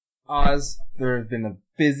Oz, there has been a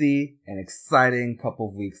busy and exciting couple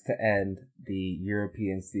of weeks to end the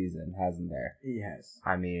European season, hasn't there? Yes.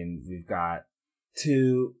 I mean, we've got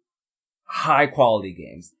two high-quality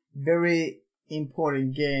games. Very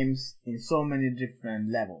important games in so many different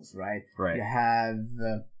levels, right? Right. You have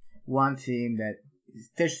one team that is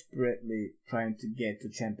desperately trying to get to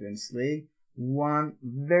Champions League, one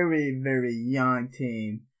very, very young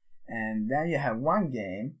team, and then you have one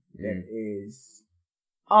game that is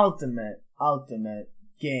ultimate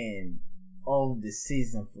game of the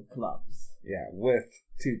season for clubs. Yeah, with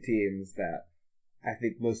two teams that I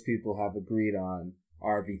think most people have agreed on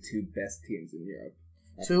are the two best teams in Europe.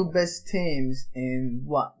 Two best teams in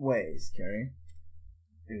what ways, Kerry?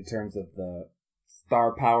 In terms of the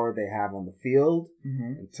star power they have on the field,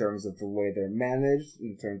 Mm-hmm. in terms of the way they're managed,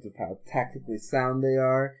 in terms of how tactically sound they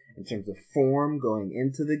are, in terms of form going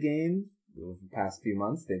into the game. Over the past few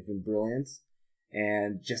months, they've been brilliant.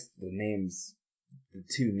 And just the names, the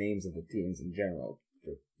two names of the teams in general,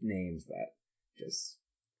 the names that just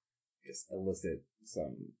elicit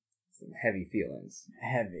some heavy feelings.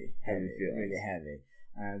 Heavy feelings. Really heavy.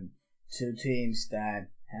 Two teams that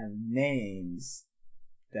have names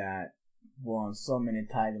that won so many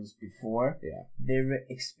titles before. Yeah. Very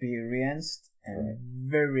experienced and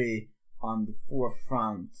very on the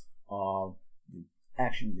forefront of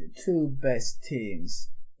actually the two best teams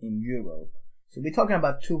in Europe. So we're talking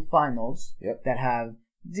about two finals that have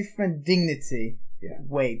different dignity,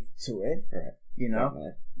 weight to it. Right. You know,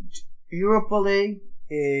 Definitely. Europa League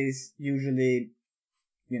is usually,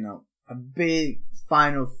 a big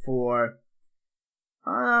final for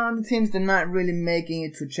the teams that are not really making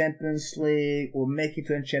it to Champions League or make it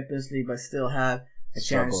to a Champions League but still have a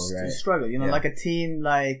chance to struggle. Like a team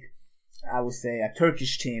like, I would say, a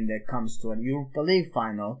Turkish team that comes to a Europa League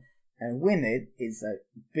final and win it is a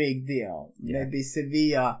big deal. Yeah. Maybe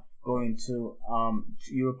Sevilla going to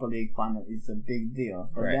Europa League final is a big deal.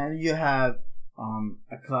 But then you have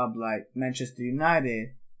a club like Manchester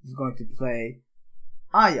United is going to play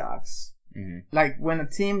Ajax. Mm-hmm. Like when a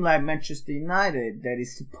team like Manchester United that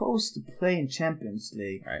is supposed to play in Champions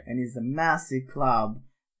League and is a massive club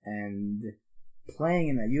and playing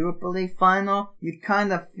in a Europa League final, you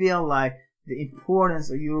kind of feel like the importance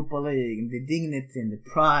of Europa League and the dignity and the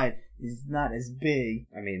pride is not as big.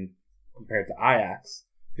 I mean, compared to Ajax,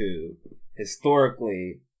 who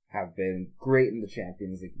historically have been great in the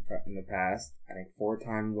Champions League in the past, I think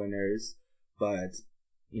 4-time winners, but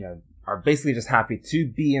are basically just happy to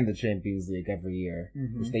be in the Champions League every year,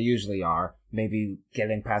 which they usually are. Maybe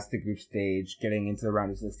getting past the group stage, getting into the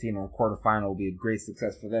round of 16 or quarterfinal will be a great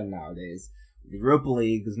success for them nowadays. The Europa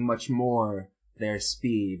League is much more their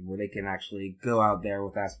speed, where they can actually go out there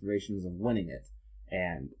with aspirations of winning it.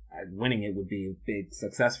 And winning it would be a big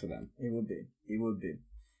success for them. It would be.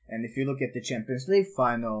 And if you look at the Champions League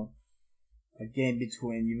final, a game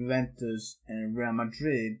between Juventus and Real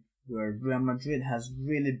Madrid, where Real Madrid has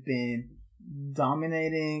really been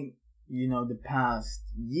dominating, the past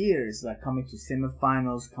years, like coming to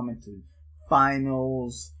semifinals, coming to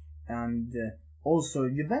finals, and also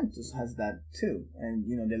Juventus has that too. And,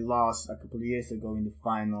 they lost a couple of years ago in the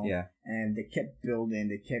final, and they kept building,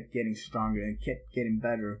 they kept getting stronger, and kept getting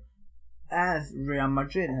better, as Real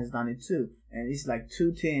Madrid has done it too. And it's like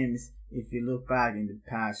two teams, if you look back in the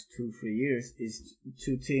past 2-3 years, is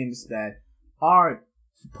two teams that are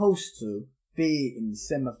supposed to be in the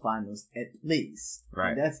semifinals at least.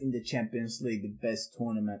 Right. And that's in the Champions League, the best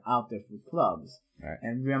tournament out there for clubs. Right.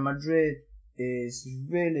 And Real Madrid is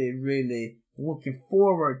really, really looking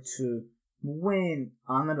forward to win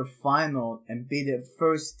another final and be the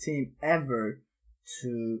first team ever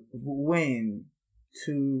to win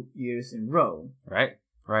 2 years in a row. Right.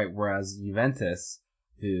 Whereas Juventus,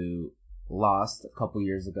 who lost a couple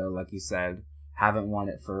years ago, like you said, haven't won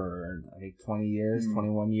it for, I think, 20 years,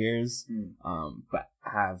 21 years, but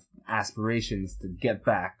have aspirations to get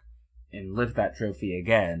back and lift that trophy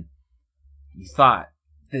again. You thought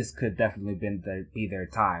this could definitely be their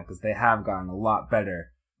time, because they have gotten a lot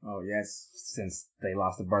better. Oh, yes. Since they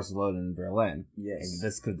lost to Barcelona in Berlin. Yes. And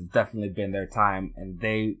this could have definitely been their time, and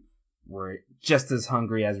they were just as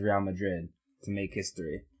hungry as Real Madrid to make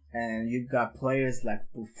history. And you've got players like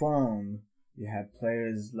Buffon, you have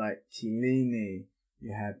players like Chiellini,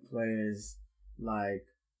 you have players like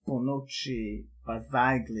Bonucci,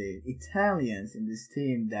 Barzagli, Italians in this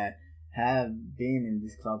team that have been in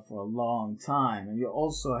this club for a long time. And you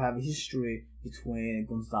also have a history between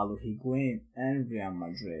Gonzalo Higuain and Real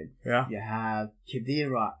Madrid. Yeah. You have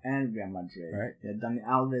Khedira and Real Madrid. Right. You have Dani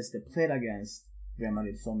Alves that played against Real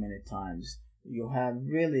Madrid so many times. You have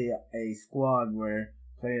really a squad where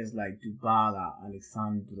players like Dybala,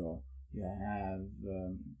 Alexandro, you have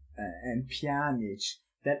and Pjanic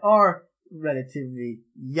that are relatively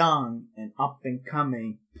young and up and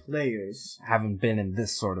coming players. Haven't been in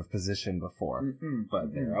this sort of position before,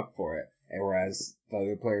 but they're up for it. And whereas the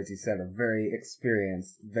other players you said are very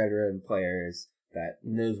experienced, veteran players that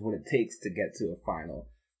knows what it takes to get to a final.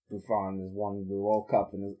 Buffon has won the World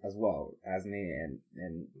Cup as well, hasn't he?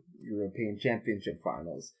 And European Championship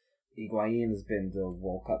finals. Higuain has been to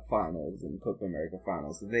World Cup finals and Copa America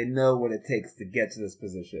finals, so they know what it takes to get to this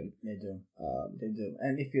position. They do. They do.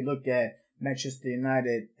 And if you look at Manchester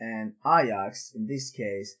United and Ajax, in this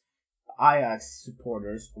case, Ajax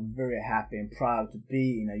supporters are very happy and proud to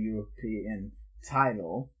be in a European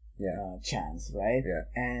title chance, right? Yeah.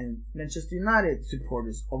 And Manchester United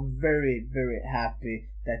supporters are very, very happy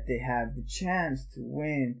that they have the chance to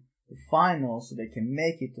win the final so they can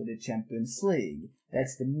make it to the Champions League.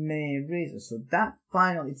 That's the main reason. So that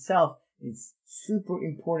final itself is super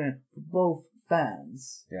important for both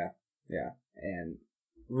fans. Yeah. And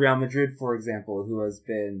Real Madrid, for example, who has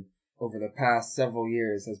been, over the past several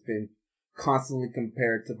years, has been constantly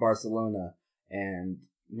compared to Barcelona and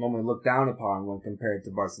normally looked down upon when compared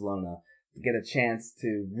to Barcelona, to get a chance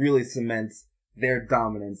to really cement their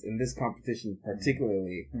dominance in this competition,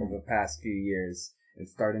 particularly over the past few years, and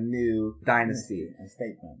start a new dynasty. A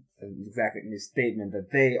statement. Exactly, a new statement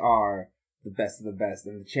that they are the best of the best,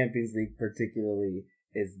 and the Champions League particularly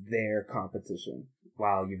is their competition.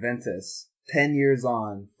 While Juventus, 10 years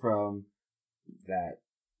on from that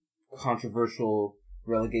controversial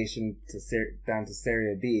relegation down to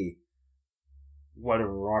Serie B, what a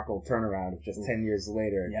remarkable turnaround of just 10 years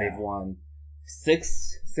later. Yeah. They've won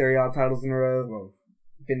 6 Serie A titles in a row. Whoa.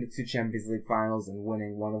 Been to 2 Champions League finals and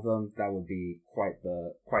winning one of them. That would be quite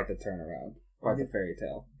the turnaround, quite the fairy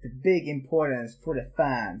tale. The big importance for the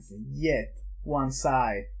fans, yet one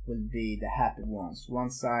side will be the happy ones.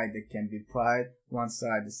 One side that can be proud, one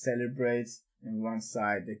side that celebrates, and one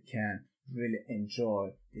side that can really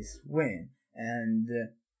enjoy this win. And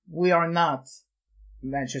we are not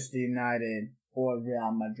Manchester United or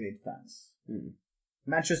Real Madrid fans.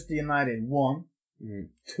 Manchester United won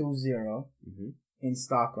 2-0 in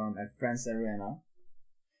Stockholm at Friends Arena,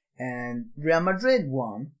 and Real Madrid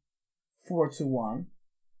won 4-1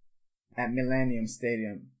 at Millennium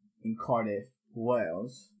Stadium in Cardiff,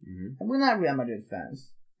 Wales. And we're not Real Madrid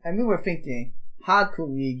fans, and we were thinking, how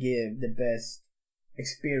could we give the best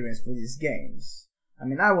experience for these games? I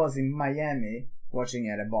mean, I was in Miami watching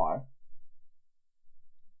at a bar.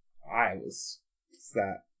 I was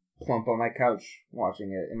sat plump on my couch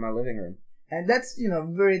watching it in my living room. And that's,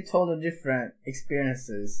 very total different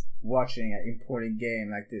experiences watching an important game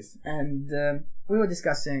like this. And we were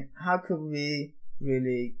discussing how could we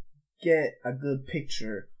really get a good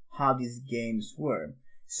picture how these games were.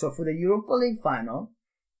 So for the Europa League final,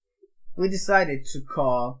 we decided to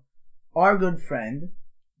call our good friend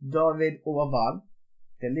David Ovag,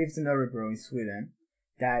 that lives in Örebro in Sweden,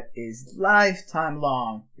 that is lifetime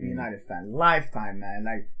long United fan. Lifetime, man.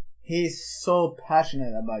 Like, he's so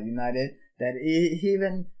passionate about United that he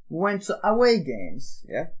even went to away games.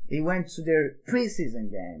 Yeah. He went to their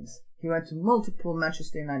preseason games. He went to multiple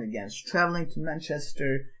Manchester United games, traveling to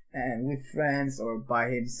Manchester and with friends or by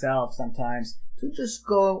himself sometimes to just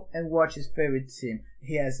go and watch his favorite team.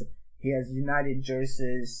 He has United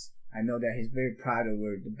jerseys. I know that he's very proud of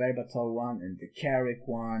the Berbatov one and the Carrick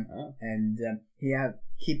one. And he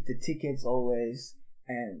keep the tickets always.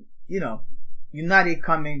 And, United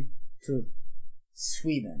coming to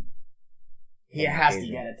Sweden. He has to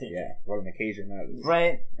get a ticket. Yeah, what an occasion that is.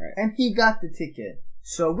 Right? And he got the ticket.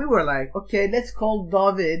 So we were like, okay, let's call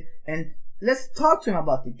David and let's talk to him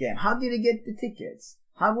about the game. How did he get the tickets?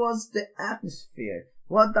 How was the atmosphere?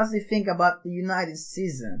 What does he think about the United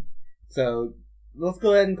season? So let's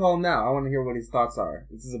go ahead and call him now. I want to hear what his thoughts are.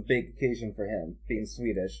 This is a big occasion for him, being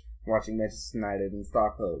Swedish, watching Manchester United in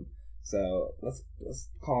Stockholm. So let's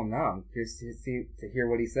call him now. I'm curious to hear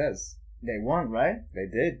what he says. They won, right? They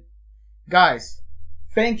did. Guys,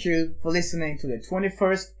 thank you for listening to the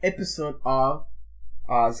 21st episode of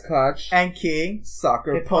Ozkoch and King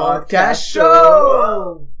Soccer Podcast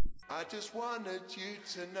Show. I just wanted you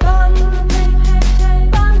to know.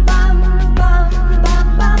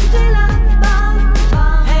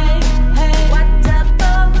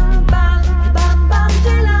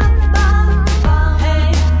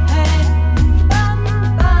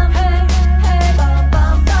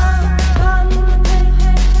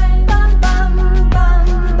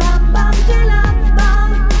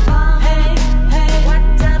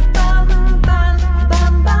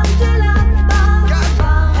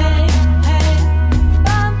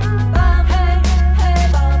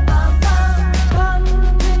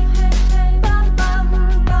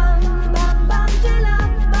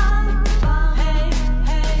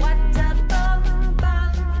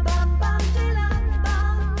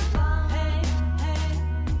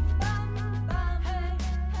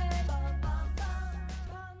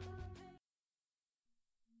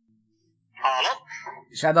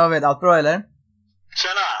 Tja David, allt bra eller?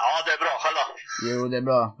 Tjena, ja det är bra, själv då? Jo, det är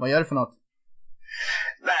bra. Vad gör du för något?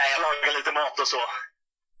 Nej, jag lagar lite mat och så.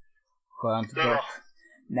 Skönt. Det är bra.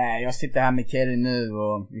 Nej, jag sitter här med Kerry nu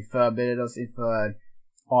och vi förbereder oss inför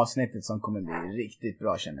avsnittet som kommer bli riktigt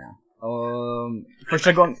bra känner jag. Och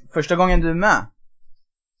första gången du är med?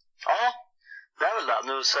 Ja, det är väl det.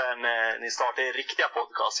 Nu sen ni startade er riktiga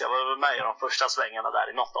podcast. Jag var väl med i de första svängarna där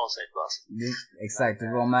i något avsnitt. Alltså. Exakt, du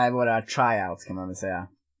var med i våra tryouts kan man väl säga.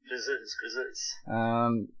 Precis.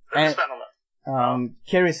 Det är spännande.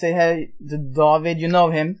 Kerry, say hey to David, you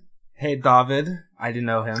know him? Hey David, I do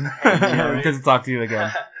know him. Good to talk to you again.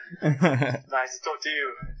 Nice to talk to you.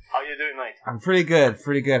 How you doing, mate? I'm pretty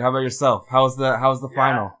good. How about yourself? How's the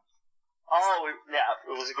final? Yeah,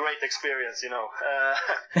 it was a great experience, you know.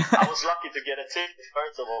 I was lucky to get a ticket,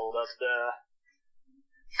 first of all, but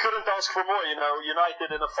couldn't ask for more, you know. United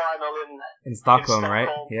in a final in Stockholm, right?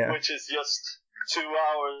 Yeah. Which is just 2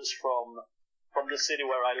 hours from the city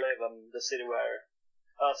where I live and the city where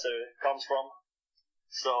Özer comes from.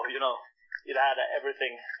 So, you know, it had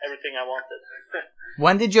everything I wanted.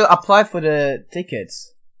 When did you apply for the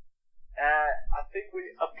tickets? I think we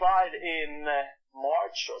applied in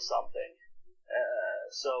March or something.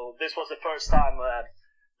 So this was the first time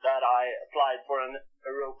that I applied for an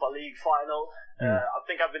Europa League final. I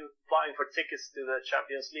think I've been applying for tickets to the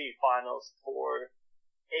Champions League finals for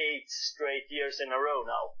 8 straight years in a row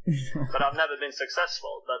now. But I've never been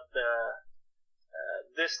successful. But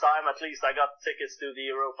this time at least I got tickets to the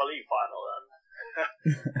Europa League final. And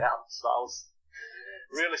yeah, so I was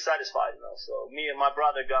really satisfied, you know. So me and my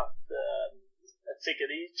brother got a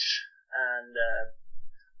ticket each, and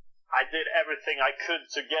I did everything I could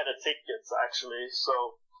to get a ticket actually.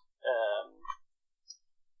 So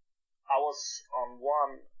I was on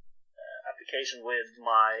one application with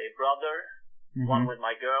my brother, one with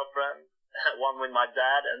my girlfriend, one with my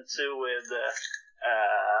dad, and 2 with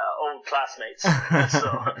old classmates. So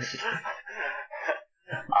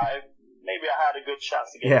maybe I had a good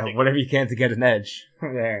chance to get a ticket. Whatever you can to get an edge.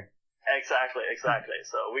 There. Exactly.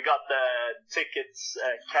 So we got the tickets,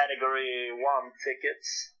 category 1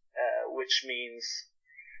 tickets, which means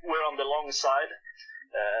we're on the long side.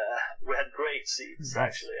 We had great seats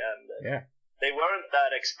actually, and they weren't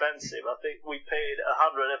that expensive. I think we paid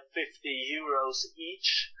 150 euros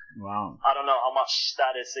each. Wow. I don't know how much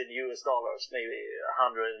that is in US dollars, maybe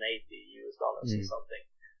 180 US dollars or something.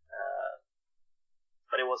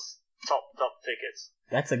 But it was top tickets.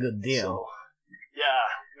 That's a good deal. So, yeah,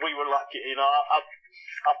 we were lucky. You know, I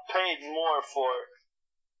paid more for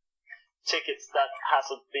tickets that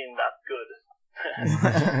hasn't been that good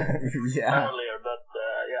earlier, but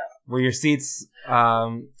yeah. Were your seats?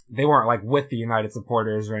 They weren't like with the United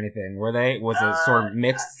supporters or anything, were they? Was it sort of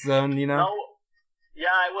mixed zone? You know? No.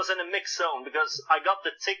 Yeah, it was in a mixed zone because I got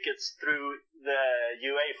the tickets through the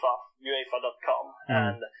UEFA.com,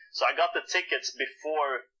 and so I got the tickets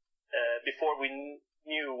before we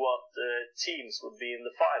knew what teams would be in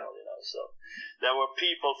the final, you know. So there were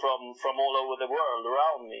people from all over the world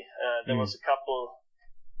around me. There was a couple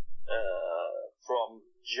from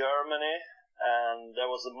Germany, and there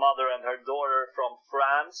was a mother and her daughter from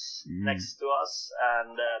France next to us,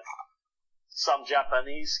 and some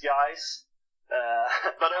Japanese guys,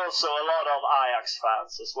 but also a lot of Ajax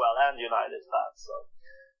fans as well, and United fans. So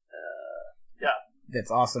yeah. That's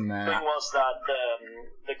awesome, man. The thing was that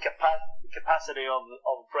the capacity of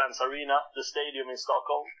Friends Arena, the stadium in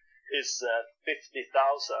Stockholm, is 50,000,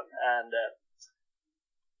 and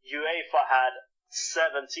UEFA had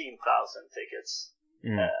 17,000 tickets,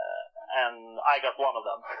 and I got one of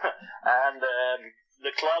them. And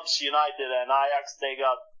the clubs, United and Ajax, they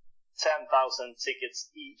got 10,000 tickets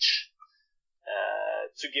each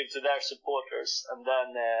to give to their supporters, and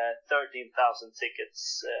then 13,000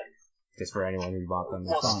 tickets. Just for anyone who bought them.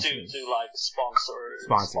 Was to like sponsors.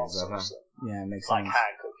 Yeah, it makes like sense.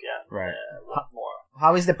 Hankook, yeah. Right. A lot more.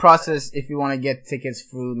 How is the process if you want to get tickets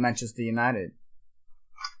through Manchester United?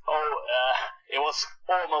 It was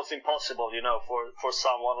almost impossible, you know, for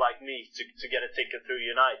someone like me to get a ticket through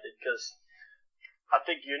United, because I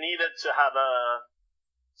think you needed to have a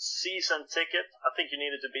season ticket. I think you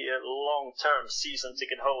needed to be a long-term season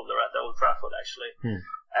ticket holder at Old Trafford, actually.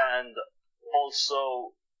 And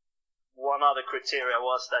also, one other criteria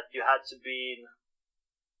was that you had to be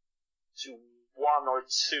to 1 or 2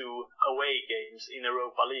 away games in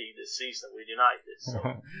Europa League this season with United.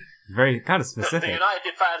 So very kind of specific. The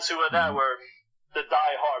United fans who were there were the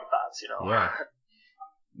die-hard fans, you know. Yeah.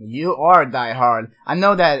 You are die-hard. I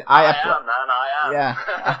know that I am, man. I am. Yeah.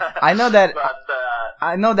 I know that. But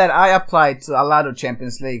I know that I applied to a lot of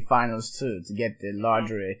Champions League finals too to get the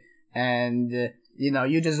lottery. and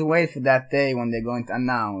you just wait for that day when they're going to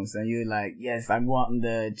announce, and you're like, yes, I want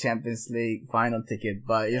the Champions League final ticket,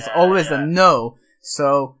 but it's always a no.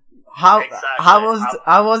 So how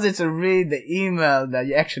was it to read the email that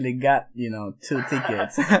you actually got 2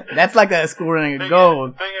 tickets? That's like a scoring a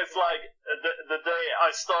goal. Thing is, like the day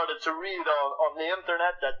I started to read on the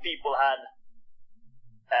internet that people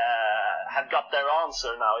had got their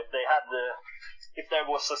answer now if there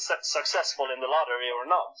was successful in the lottery or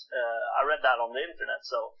not. I read that on the internet,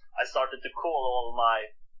 so I started to call all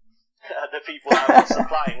the people I was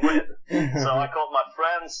applying with. So I called my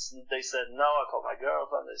friends, they said no. I called my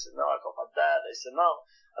girlfriend, they said no. I called my dad, they said no.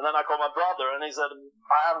 And then I called my brother, and he said,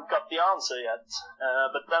 I haven't got the answer yet.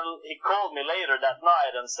 But then he called me later that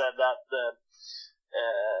night and said that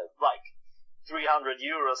like 300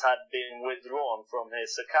 euros had been withdrawn from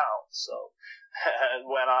his account. So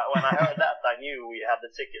when I heard that, I knew we had the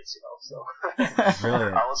tickets, So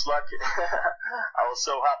Brilliant. I was lucky. I was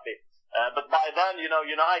so happy. But by then,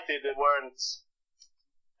 United weren't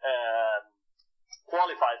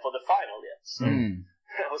qualified for the final yet. So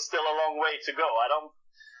it was still a long way to go. I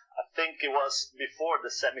think it was before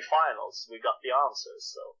the semi-finals we got the answers.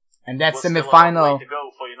 So and that semi-final to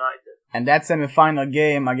go for United. And that semi-final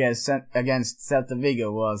game against Celta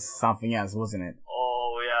Vigo was something else, wasn't it?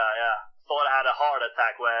 Oh yeah. Thought I had a heart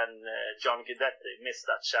attack when John Guidetti missed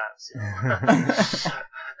that chance.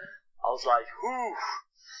 I was like, whew.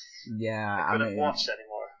 Yeah, I couldn't watch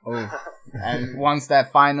anymore. Oh. And once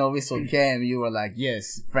that final whistle came, you were like,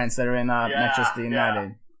 yes, Friends Arena, Manchester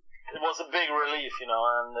United. Yeah. It was a big relief, and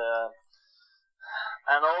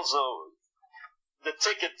also the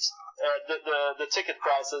tickets, the ticket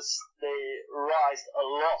prices, they rise a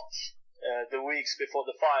lot the weeks before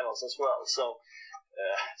the finals as well. So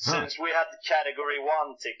since we had the Category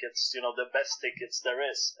 1 tickets, the best tickets there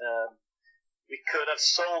is, we could have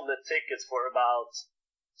sold the tickets for about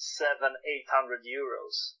 700-800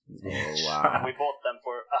 euros. Oh, wow. And we bought them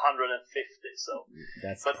for 150. So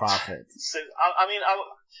that's profit.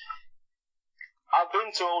 I've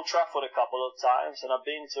been to Old Trafford a couple of times, and I've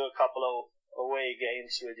been to a couple of away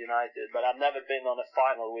games with United, but I've never been on a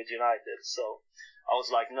final with United. So I was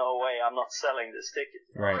like, no way, I'm not selling this ticket.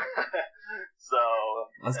 Right. So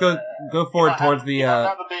let's go forward towards the. If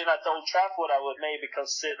I've never been at Old Trafford, I would maybe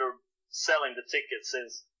consider selling the ticket,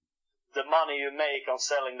 since the money you make on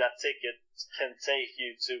selling that ticket can take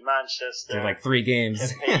you to Manchester. Like 3 games.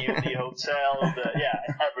 Can pay you the hotel,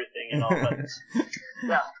 everything, But,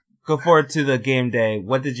 yeah. Go forward to the game day.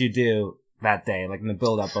 What did you do that day, like in the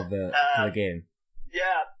build-up of to the game?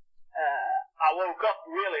 Yeah, I woke up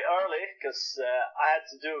really early because I had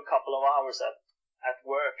to do a couple of hours at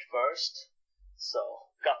work first.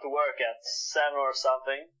 So got to work at 7 or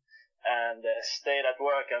something, and stayed at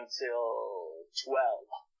work until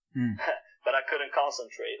 12. But I couldn't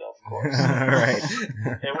concentrate, of course. Right.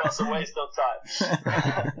 It was a waste of time.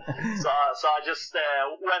 So I just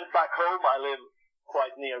went back home. I live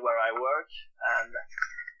quite near where I work, and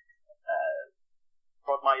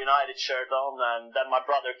put my United shirt on, and then my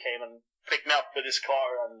brother came and picked me up with his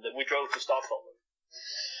car, and we drove to Stockholm.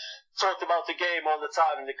 Talked about the game all the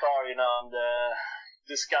time in the car, and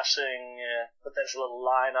discussing potential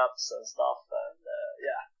lineups and stuff, and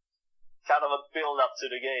kind of a build-up to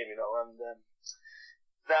the game, and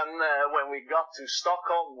then when we got to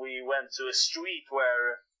Stockholm, we went to a street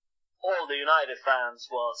where all the United fans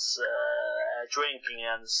was drinking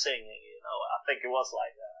and singing, I think it was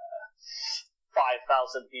like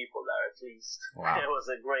 5,000 people there at least. Wow. It was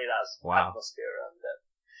a great Wow. atmosphere, and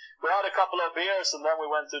we had a couple of beers, and then we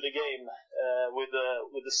went to the game with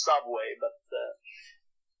the subway. But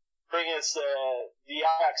thing is, the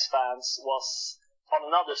Ajax fans was on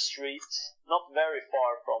another street, not very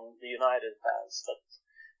far from the United fans, but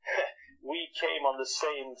we came on the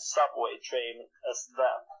same subway train as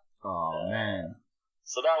them. Oh man!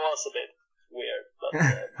 So that was a bit weird, but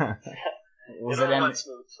Was it it all went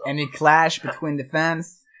smooth. So. any clash between the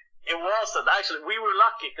fans? It wasn't actually. We were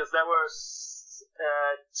lucky because there were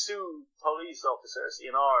 2 police officers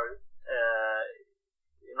in our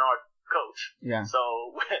coach. Yeah.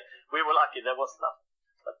 So we were lucky. There was nothing.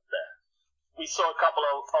 But we saw a couple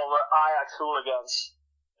of Ajax hooligans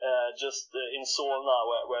just in Solna,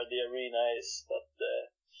 where the arena is, but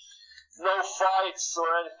no fights or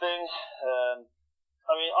anything.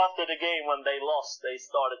 After the game, when they lost, they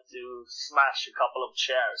started to smash a couple of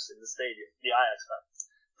chairs in the stadium, the Ajax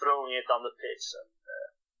fans, throwing it on the pitch and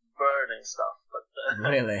burning stuff. But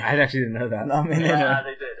Really? I actually didn't know that. No, me neither. yeah,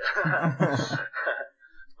 they did.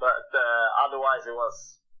 But otherwise, it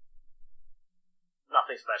was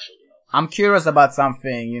nothing special. I'm curious about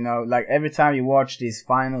something. Like every time you watch these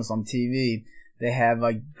finals on TV, they have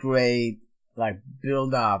a great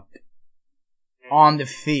build up on the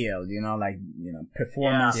field.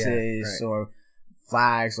 Performances right. or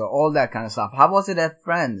flags or all that kind of stuff. How was it at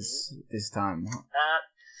Friends this time?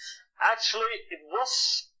 Actually, it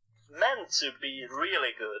was meant to be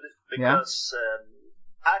really good because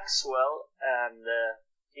Axwell and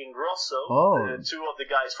Ingrosso, two of the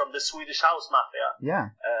guys from the Swedish House Mafia,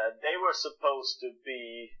 they were supposed to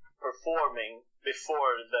be performing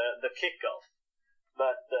before the kickoff,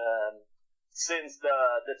 but since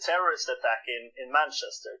the terrorist attack in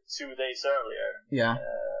Manchester 2 days earlier,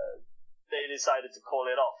 they decided to call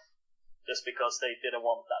it off just because they didn't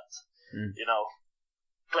want that.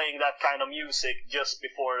 Playing that kind of music just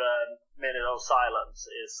before a minute of silence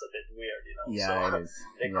is a bit weird, Yeah, so it is.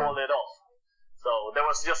 they called it off. So there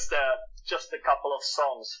was just a couple of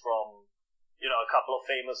songs from, a couple of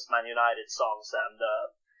famous Man United songs, and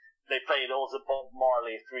they played also Bob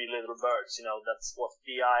Marley, Three Little Birds. That's what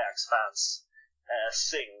the Ajax fans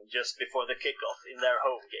sing just before the kickoff in their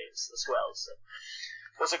home games as well. So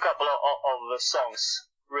it was a couple of songs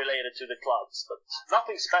related to the clubs, but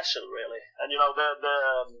nothing special really. And the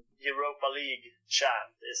Europa League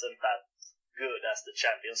chant isn't that good as the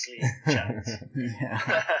Champions League chant.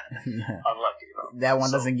 Unlucky, That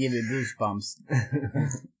one doesn't give you goosebumps.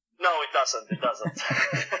 No, it doesn't.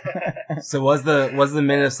 So was the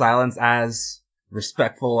minute of silence as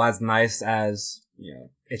respectful, as nice as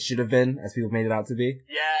it should have been, as people made it out to be?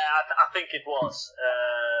 Yeah, I think it was.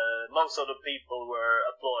 Most of the people were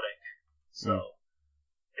applauding, so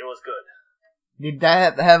it was good. Did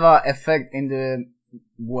that have an effect in the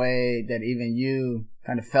way that even you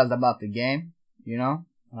kind of felt about the game? Yeah, a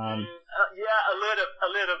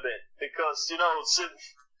little bit, because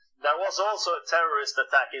since there was also a terrorist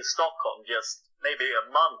attack in Stockholm just maybe a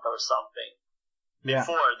month or something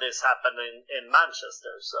before this happened in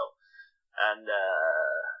Manchester. So, and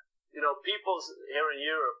people here in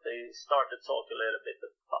Europe, they start to talk a little bit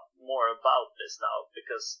more about this now,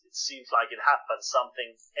 because it seems like it happens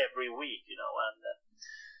something every week, and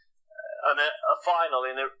a final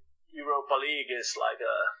in the Europa League is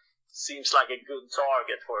seems like a good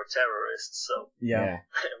target for terrorists. So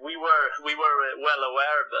we were well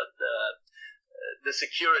aware, but the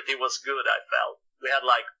security was good. I felt we had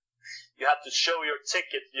you had to show your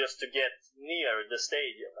ticket just to get near the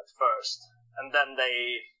stadium at first, and then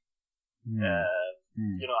they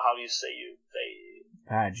how do you say, they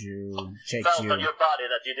pad you, check felt you on your body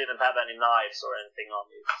that you didn't have any knives or anything on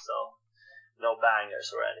you, so no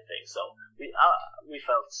bangers or anything. So we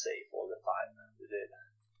felt safe all the time. We did.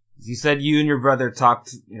 You said you and your brother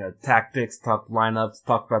talked, tactics, talked lineups,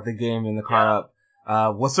 talked about the game in the car up.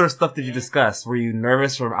 What sort of stuff did you discuss? Were you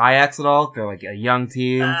nervous for Ajax at all? They're like a young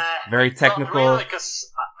team, very technical. Not really,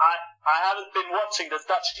 because I haven't been watching the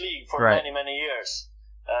Dutch league for many years.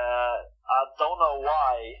 I don't know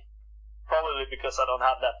why. Probably because I don't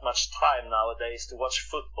have that much time nowadays to watch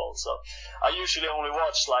football. So I usually only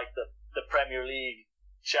watch the Premier League,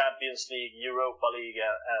 Champions League, Europa League,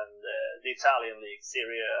 and the Italian league,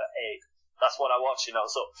 Serie A. That's what I watch,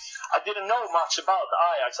 So I didn't know much about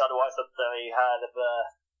Ajax, otherwise that they had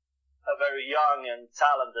a very young and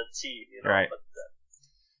talented team, Right. But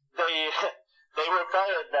they were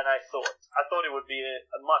better than I thought. I thought it would be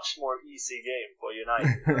a much more easy game for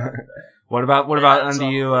United. But, What about on the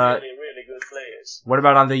really, really good players? What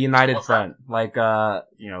about on the United front? What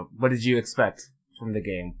did you expect from the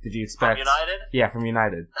game? Did you expect from United? Yeah, from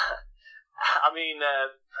United. I mean,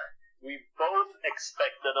 we both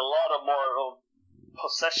expected a lot of more of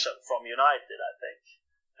possession from United. I think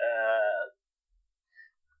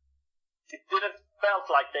it didn't felt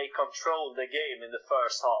like they controlled the game in the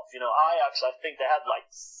first half. Ajax, I think they had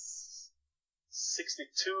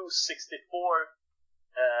 62, 64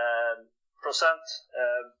 percent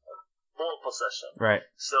ball possession. Right.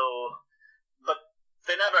 So, but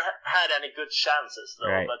they never had any good chances though.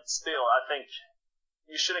 Right. But still, I think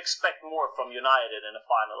you should expect more from United in a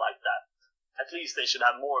final like that. At least they should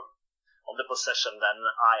have more of the possession than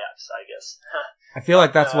Ajax, I guess. I feel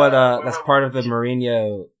like that's that's part of the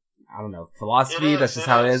Mourinho, philosophy. That's just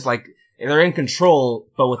how it is. Like, they're in control,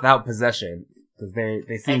 but without possession, because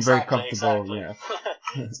they seem very comfortable. Exactly.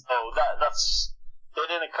 So that's they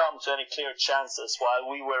didn't come to any clear chances while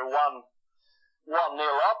we were 1-0 up,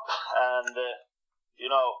 and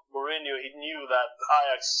Mourinho, he knew that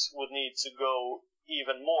Ajax would need to go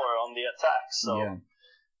even more on the attack. So. Yeah.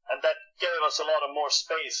 And that gave us a lot of more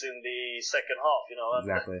space in the second half,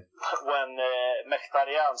 Exactly. When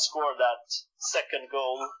Mkhitaryan scored that second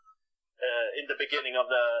goal in the beginning of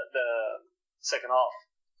the second half,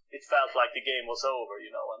 it felt like the game was over,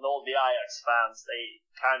 you know, and all the Ajax fans, they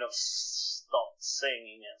kind of stopped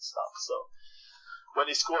singing and stuff. So when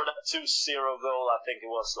he scored that 2-0 goal, I think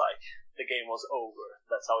it was like the game was over.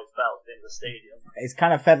 That's how it felt in the stadium. It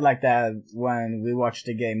kind of felt like that when we watched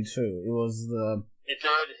the game too. It was It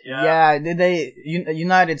did, yeah. Yeah,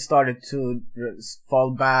 United started to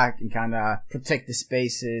fall back and kind of protect the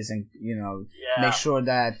spaces and, you know, make sure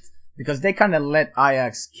that, because they kind of let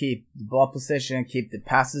Ajax keep the ball possession, keep the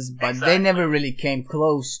passes, but they never really came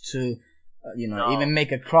close to, even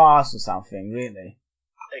make a cross or something, really.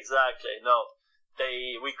 Exactly, no.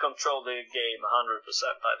 We controlled the game 100%,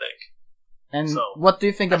 I think. And so, what do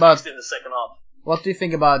you think about in the second half? What do you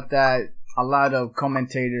think about that? A lot of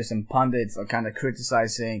commentators and pundits are kind of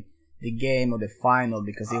criticizing the game or the final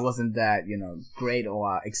because it wasn't that, great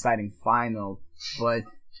or exciting final. But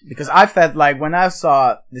because I felt like when I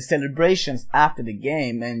saw the celebrations after the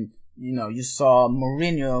game and, you saw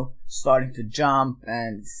Mourinho starting to jump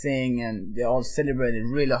and sing and they all celebrated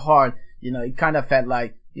really hard, it kind of felt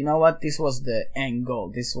like, you know what, this was the end goal.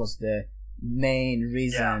 This was the main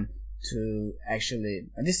reason to actually,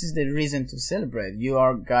 and this is the reason to celebrate.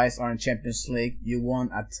 Guys are in Champions League. You won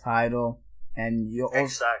a title, and you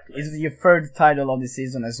also it's your third title of the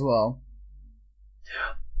season as well.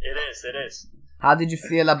 Yeah, it is. How did you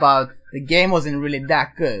feel about the game? Wasn't really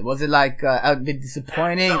that good. Was it like a bit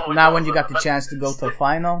disappointing now when you got the chance to go to a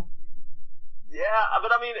final? Yeah,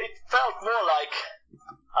 but I mean, it felt more like,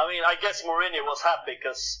 I guess Mourinho was happy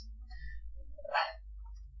because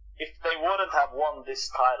if they wouldn't have won this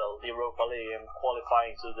title, the Europa League, and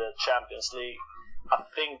qualifying to the Champions League, I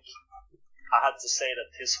think I had to say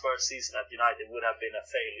that his first season at United would have been a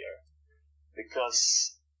failure.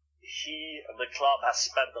 Because he and the club has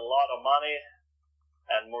spent a lot of money,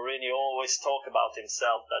 and Mourinho always talk about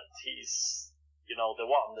himself that he's,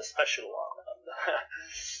 the special one.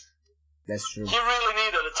 That's true. He really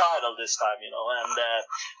needed a title this time, and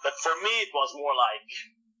but for me it was more like,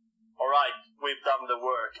 all right, we've done the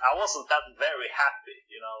work. I wasn't that very happy,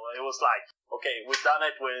 It was like, okay, we've done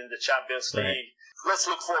it. We're in the Champions League. Let's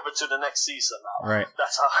look forward to the next season now. Right.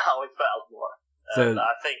 That's how it felt more. And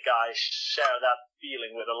I think I share that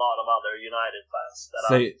feeling with a lot of other United fans.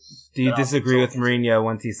 Do you disagree with Mourinho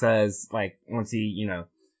once he,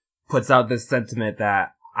 puts out this sentiment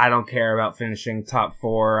that I don't care about finishing top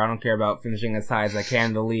 4, I don't care about finishing as high as I can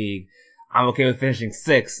in the league, I'm okay with finishing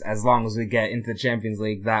 6 as long as we get into the Champions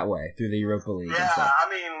League that way, through the Europa League and stuff.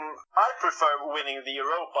 I prefer winning the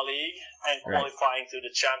Europa League and qualifying to the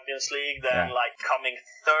Champions League than coming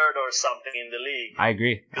third or something in the league. I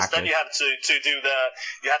agree. Because then you have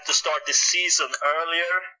you have to start the season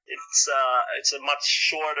earlier. It's a much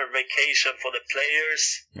shorter vacation for the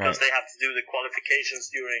players because they have to do the qualifications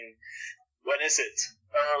during, when is it?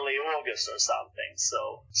 Early August or something.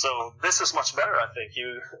 So this is much better, I think.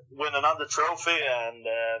 You win another trophy and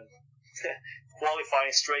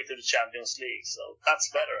qualifying straight to the Champions League. So that's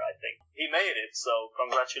better, I think. He made it, so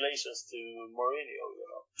congratulations to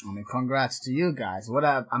Mourinho, congrats to you guys. What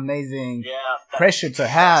an amazing pressure to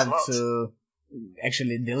have to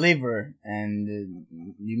actually deliver, and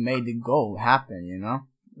you made the goal happen,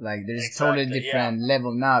 Like, there's a totally different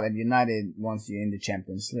level now that United wants you in the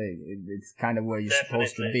Champions League. It's kind of where you're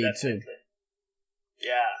supposed to be, too.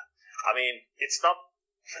 Yeah. It's not...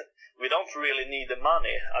 We don't really need the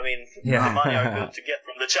money. The money are good to get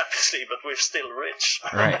from the Champions League, but we're still rich.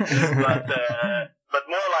 Right. but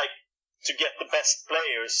more like, to get the best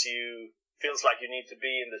players, feels like you need to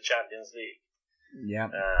be in the Champions League. Yeah.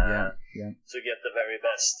 To get the very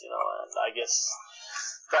best, and I guess...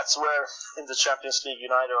 That's where in the Champions League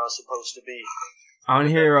United are supposed to be. I want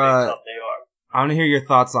to hear your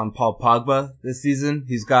thoughts on Paul Pogba this season.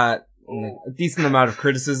 He's got a decent amount of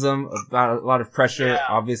criticism, about a lot of pressure,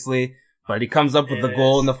 obviously, but he comes up with the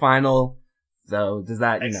goal in the final. So does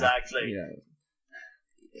that, kind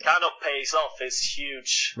of pays off his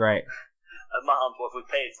huge amount what we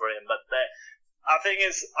paid for him. But I think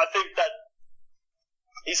that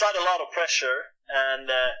he's had a lot of pressure, and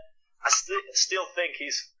I still think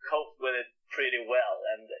he's coped with it pretty well,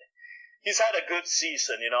 and he's had a good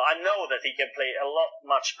season. I know that he can play a lot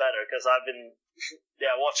much better because I've been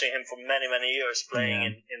watching him for many years playing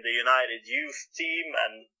in the United youth team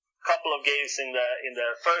and a couple of games in the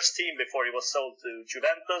first team before he was sold to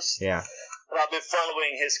Juventus. Yeah, and I've been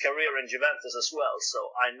following his career in Juventus as well, so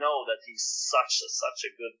I know that he's such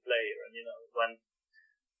a good player. And when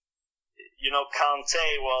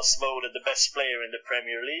Kante was voted the best player in the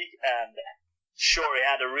Premier League, and sure, he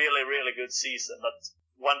had a really, really good season. But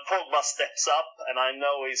when Pogba steps up, and I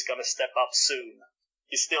know he's going to step up soon,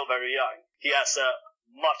 he's still very young. He has a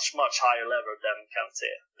much higher level than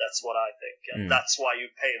Kanté. That's what I think, and that's why you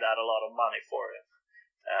pay that a lot of money for him,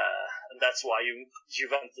 and that's why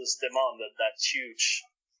Juventus demanded that huge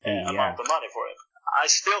amount of money for him. I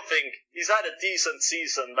still think he's had a decent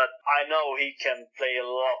season, but I know he can play a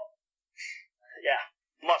lot.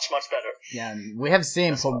 Yeah, much better. Yeah, we have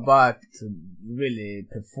seen Pogba to really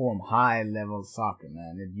perform high-level soccer,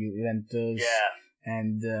 man, at Juventus. Yeah.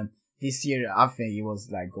 And this year, I think he was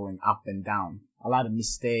like going up and down. A lot of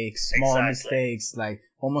mistakes, small mistakes, like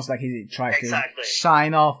almost like he tried to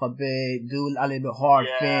shine off a bit, do a little bit hard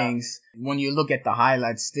things. When you look at the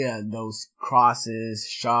highlights, still those crosses,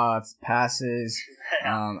 shots, passes.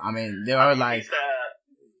 I mean, they are like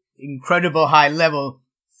incredible high-level,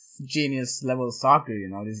 genius-level soccer. You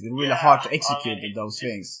know, it's really hard to execute those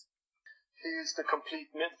things. He's the complete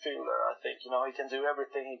midfielder, I think. You know, he can do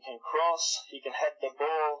everything. He can cross. He can head the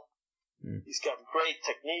ball. He's got great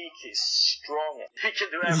technique. He's strong. He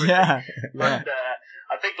can do everything. But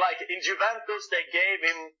I think, like, in Juventus, they gave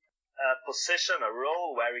him a position, a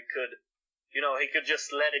role where he could, you know, he could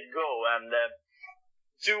just let it go and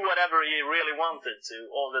do whatever he really wanted to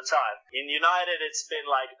all the time. In United, it's been,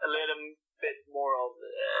 like, a little bit more of...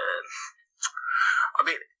 I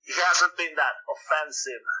mean, he hasn't been that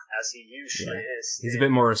offensive as he usually is. He's a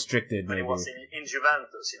bit more restricted, when maybe. He was in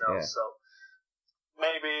Juventus, you know, so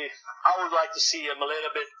maybe I would like to see him a little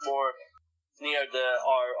bit more near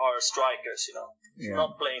our strikers, you know.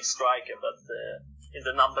 Not playing striker, but in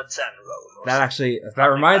the number 10 role. That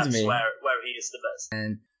reminds me. Where he is the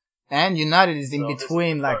best. And United is in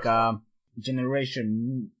between like a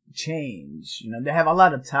generation change. You know, they have a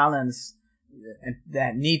lot of talents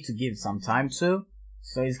that need to give some time to.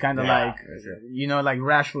 So it's kind of like, you know, like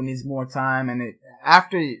Rashford needs more time. And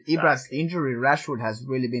after Ibra's injury, Rashford has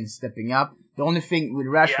really been stepping up. The only thing with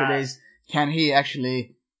Rashford is, can he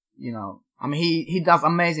actually, you know, I mean, he does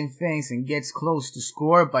amazing things and gets close to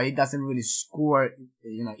score, but he doesn't really score,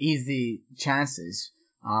 you know, easy chances.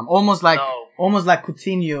 Almost like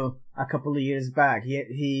Coutinho a couple of years back.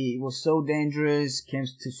 He was so dangerous, came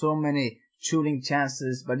to so many shooting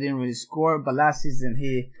chances, but didn't really score. But last season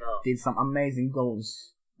he did some amazing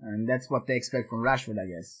goals, and that's what they expect from Rashford, I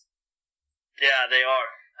guess. Yeah, they are,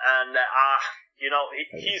 and you know,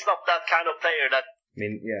 he's not that kind of player that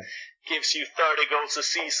gives you 30 goals a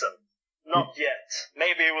season. Not yet.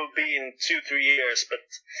 Maybe it will be in 2-3 years, but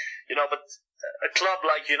you know, but a club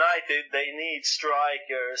like United, they need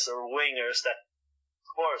strikers or wingers that, of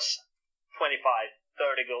course, 25,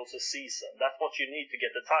 30 goals a season. That's what you need to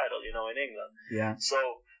get the title, you know, in England. Yeah. So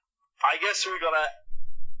I guess we're gonna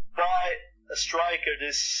buy a striker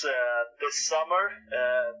this summer.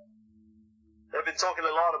 They've been talking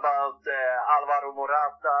a lot about Alvaro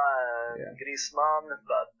Morata, Griezmann,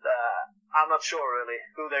 but I'm not sure really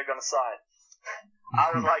who they're gonna sign.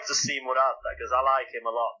 I would like to see Morata because I like him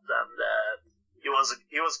a lot, and he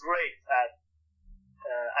was great at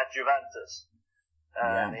Juventus.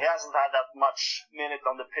 He hasn't had that much minute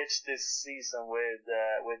on the pitch this season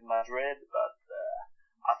with Madrid, but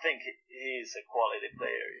I think he's a quality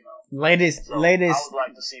player, you know. Latest, I would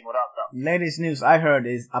like to see Morata. Latest news I heard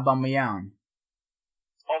is Aubameyang.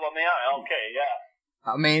 Okay, yeah.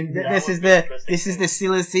 I mean, this is the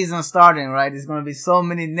silly season starting, right? There's going to be so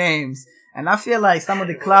many names, and I feel like some of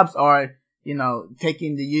the clubs are, you know,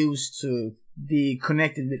 taking the use to be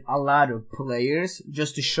connected with a lot of players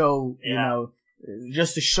just to show, you know,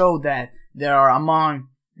 just to show that they are among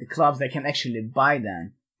the clubs that can actually buy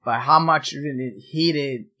them. But how much really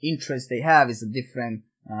heated interest they have is a different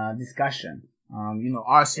discussion. You know,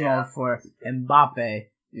 Arsenal for Mbappe,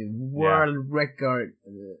 world record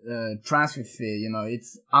transfer fee. You know,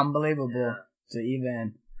 it's unbelievable to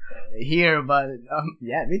even hear, but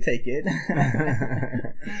we take it.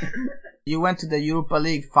 You went to the Europa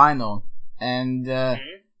League final, and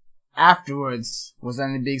afterwards, was there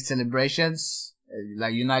any big celebrations?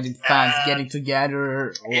 Like United fans getting together,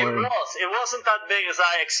 or it wasn't that big as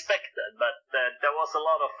I expected, but there was a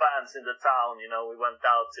lot of fans in the town. You know, we went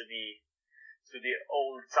out to the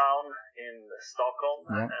old town in Stockholm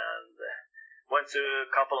and went to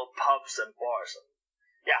a couple of pubs and bars. And,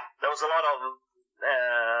 there was a lot of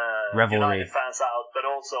revelry United fans out, but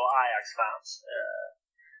also Ajax fans.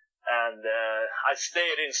 And I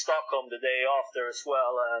stayed in Stockholm the day after as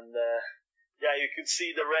well, and you could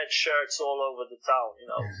see the red shirts all over the town, you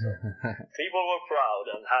know. So people were proud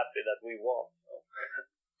and happy that we won.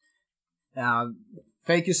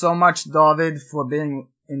 Thank you so much, David, for being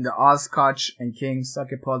in the Oscotch and King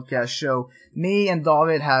Soccer Podcast show. Me and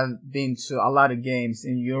David have been to a lot of games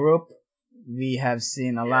in Europe. We have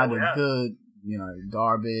seen a lot of good, you know,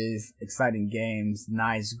 derbies, exciting games,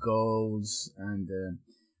 nice goals, and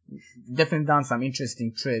definitely done some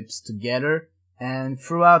interesting trips together. And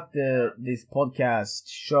throughout this podcast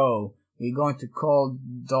show, we're going to call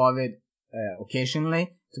David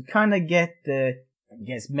occasionally to kind of get the, I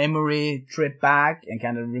guess, memory trip back and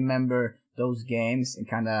kind of remember those games and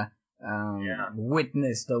kind of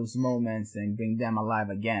witness those moments and bring them alive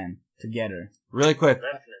again together. Really quick.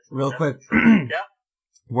 Yeah.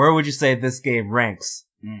 Where would you say this game ranks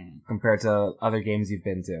compared to other games you've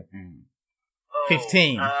been to?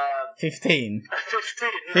 15. 15.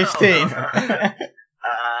 15. 15.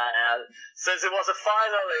 Since it was a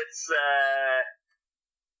final, it's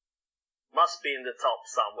must be in the top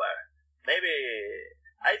somewhere. Maybe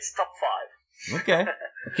it's top 5. Okay.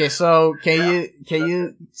 Okay, so can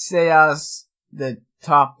you say us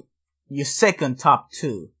your second top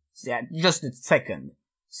 2? Yeah, just the second.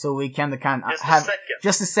 So we can kind of have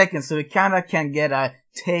just a second, so we kind of can get a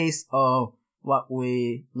taste of what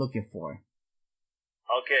we're looking for.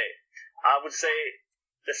 Okay, I would say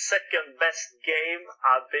the second best game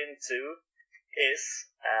I've been to is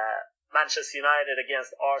Manchester United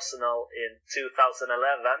against Arsenal in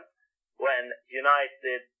 2011 when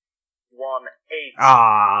United won 8.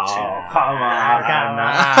 Oh, come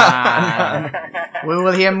on. We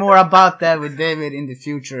will hear more about that with David in the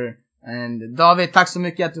future. And David, tack så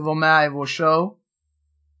mycket att du var med i vår show.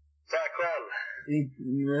 Tack själv.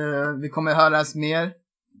 Vi kommer höras mer.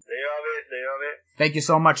 Det gör vi. Thank you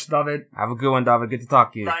so much, David. Have a good one, David. Good to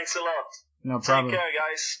talk to you. Thanks a lot. No problem. Take care,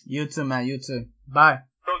 guys. You too, man. You too. Bye.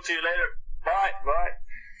 Talk to you later. Bye.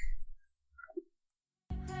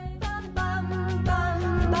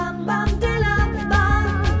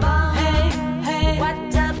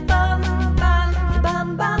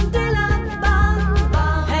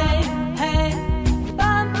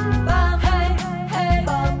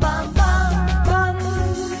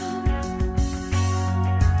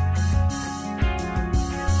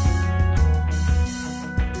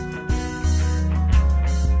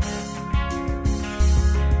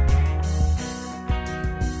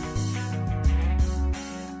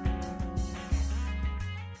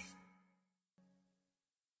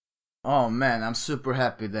 Oh man, I'm super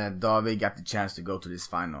happy that David got the chance to go to this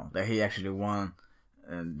final. That he actually won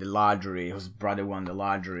the lottery. His brother won the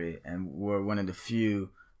lottery, and we're one of the few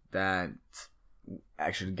that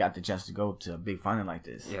actually got the chance to go to a big final like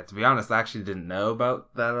this. Yeah, to be honest, I actually didn't know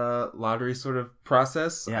about that lottery sort of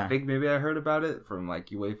process. Yeah. I think maybe I heard about it from like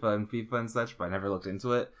UEFA and FIFA and such, but I never looked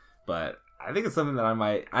into it. But I think it's something that I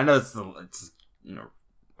know it's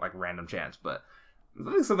like random chance, but I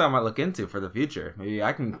think it's something I might look into for the future. Maybe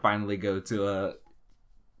I can finally go to a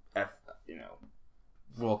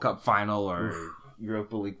World Cup final or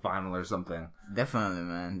Europa League final or something. Definitely,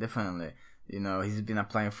 man. Definitely. He's been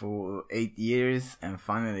applying for 8 years and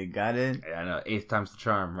finally got it. Yeah, I know. 8th time's the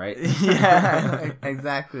charm, right? Yeah,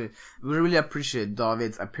 exactly. We really appreciate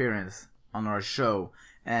David's appearance on our show.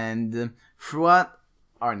 And throughout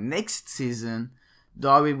our next season,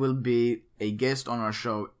 David will be a guest on our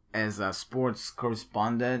show as a sports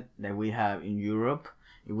correspondent that we have in Europe.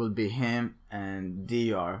 It will be him and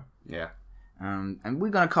DR. Yeah. And we're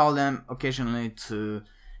going to call them occasionally to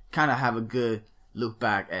kind of have a good look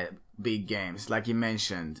back at big games. Like he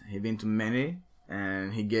mentioned, he's been to many,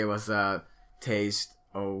 and he gave us a taste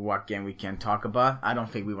of what game we can talk about. I don't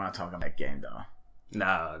think we want to talk about that game, though. No.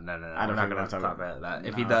 I don't We're not think going to talk about that.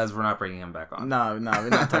 If he No. does, we're not bringing him back on. No, we're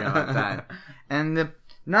not talking about that. And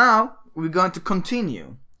now we're going to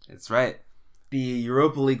continue. That's right. The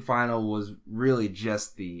Europa League final was really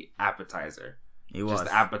just the appetizer. It was. Just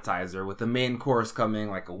the appetizer, with the main course coming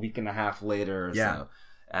like a week and a half later or so.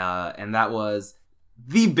 And that was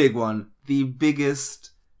the big one, the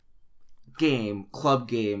biggest club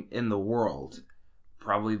game in the world.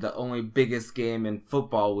 Probably the only biggest game in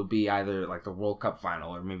football would be either like the World Cup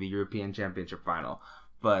final or maybe European Championship final.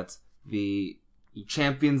 But the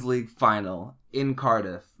Champions League final in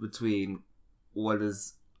Cardiff between what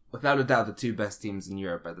is without a doubt the two best teams in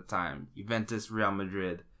Europe at the time, Juventus, Real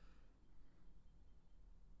Madrid.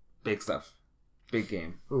 Big stuff. Big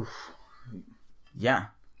game. Oof. Yeah.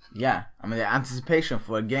 I mean, the anticipation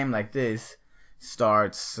for a game like this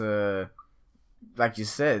starts, like you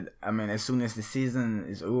said, I mean, as soon as the season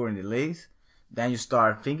is over in the leagues, then you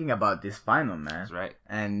start thinking about this final, man. That's right.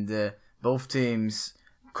 And both teams,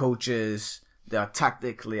 coaches, they are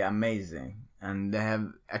tactically amazing. And they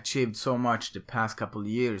have achieved so much the past couple of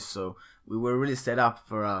years. So we were really set up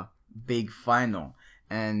for a big final.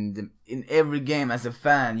 And in every game as a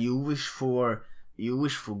fan, you wish for, you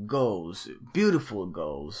wish for goals, beautiful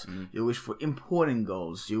goals. You wish for important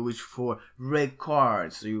goals. You wish for red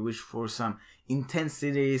cards. You wish for some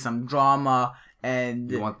intensity, some drama,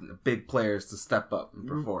 and You want the big players to step up and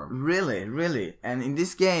perform. Really, really. And in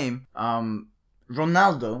this game,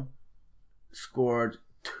 Ronaldo scored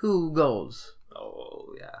 2 goals.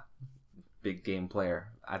 Oh yeah, big game player.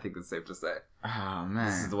 I think it's safe to say. Oh man,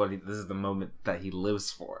 This is the moment that he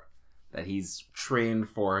lives for, that he's trained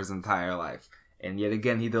for his entire life, and yet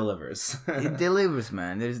again he delivers. he delivers,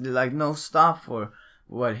 man. There's like no stop for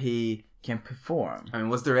what he can perform. I mean,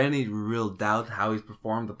 was there any real doubt how he's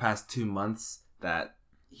performed the past 2 months that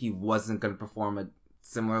he wasn't going to perform it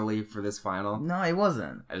similarly for this final? No, it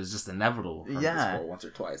wasn't. It was just inevitable for him to Yeah. score once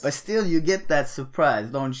or twice. But still, you get that surprise,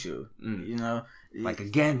 don't you? You know, like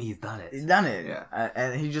again, he's done it. he's done it. Yeah.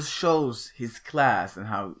 And he just shows his class and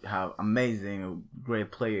how amazing a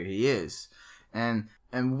great player he is. And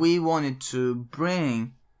we wanted to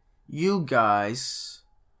bring you guys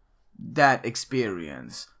that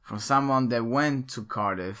experience from someone that went to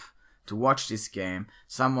Cardiff to watch this game,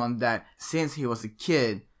 someone that since he was a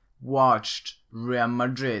kid watched Real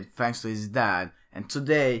Madrid thanks to his dad, and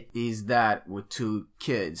today he's dad with 2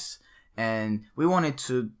 kids. And we wanted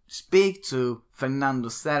to speak to Fernando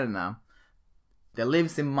Serna, that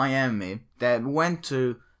lives in Miami, that went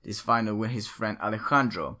to this final with his friend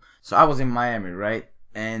Alejandro. So I was in Miami, right?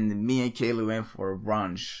 And me and Kaylee went for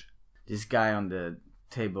brunch. This guy on the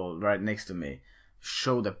table right next to me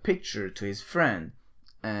showed a picture to his friend,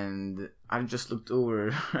 and I just looked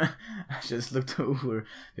over.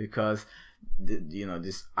 Because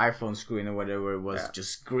this iPhone screen or whatever was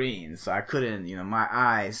just green, so I couldn't. My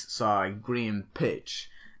eyes saw a green pitch,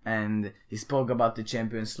 and he spoke about the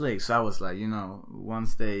Champions League. So I was like,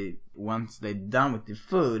 once they done with the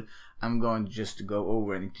food, I'm going just to go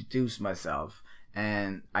over and introduce myself,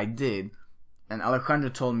 and I did. And Alejandro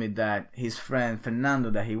told me that his friend Fernando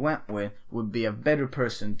that he went with would be a better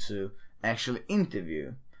person to actually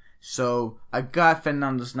interview. So I got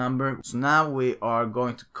Fernando's number. So now we are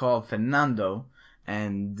going to call Fernando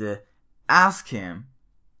and ask him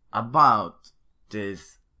about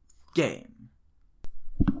this game.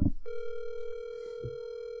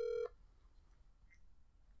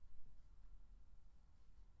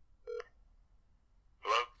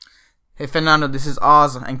 Hello? Hey Fernando, this is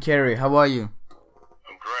Oz and Kerry. How are you?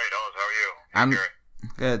 I'm great, Oz. How are you? I'm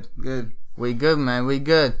Gary. good. We good, man. We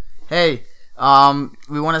good. Hey,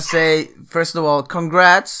 we want to say first of all,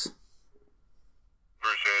 congrats.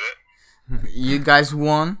 Appreciate it. You guys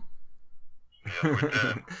won. Yes, we did.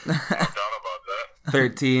 No doubt about that.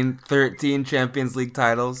 13 Champions League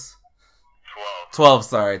titles.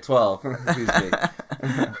 12. 12. Excuse me.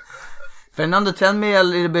 Fernando, tell me a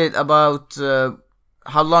little bit about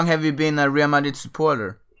how long have you been a Real Madrid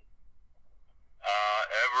supporter?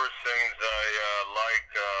 Ever since I like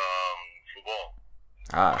football.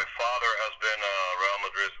 Ah, My father has been a Real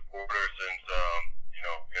Madrid supporter since,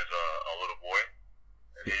 he's a little boy.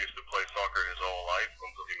 And he used to play soccer his whole life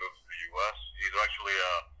until he moved to the U.S. He's actually,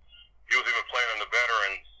 he was even playing in the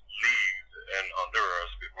Veterans League in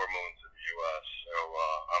Honduras before moving to the U.S. So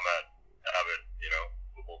I'm an avid,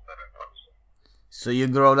 football fan. So you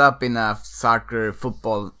grew up in a soccer,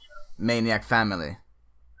 football maniac family.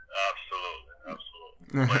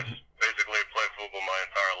 Absolutely. Basically play football my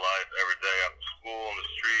entire life, every day after school, in the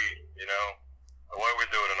street, the way we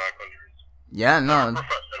do it in our countries. Yeah, no,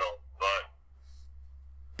 Professional,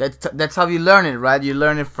 but that's how you learn it, right? You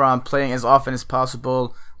learn it from playing as often as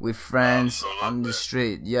possible with friends on the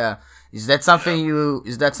street. Yeah, is that something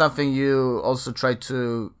you also try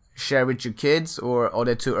to share with your kids, or are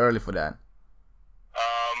they too early for that?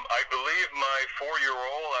 I believe my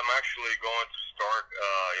 4-year-old, I'm actually going to start,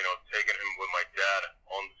 taking him with my dad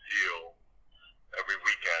on the field every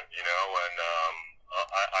weekend, and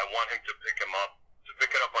I want him to pick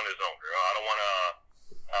it up on his own. I don't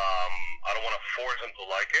want to force him to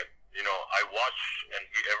like it. I watch, and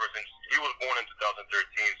ever since he was born in 2013,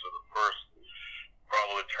 so the first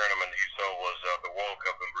probably tournament he saw was the World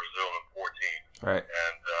Cup in Brazil in 14. right.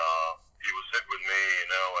 And he would sit with me,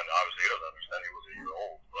 and obviously he doesn't understand. He was a year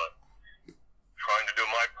old, but trying to do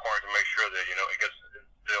my part to make sure that it gets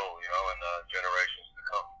instilled, in the generations to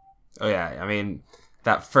come. Oh yeah, I mean,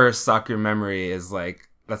 that first soccer memory is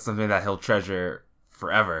that's something that he'll treasure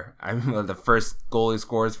forever. I mean, the first goal he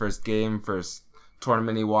scores, first game, first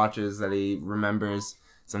tournament he watches that he remembers,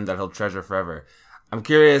 something that he'll treasure forever. I'm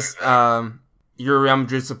curious, you're a Real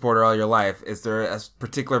Madrid supporter all your life. Is there a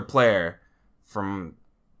particular player from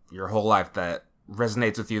your whole life that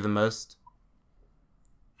resonates with you the most?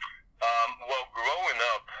 Well, growing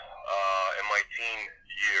up in my teen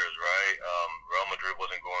years, right, Real Madrid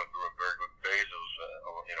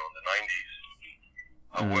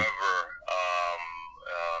However,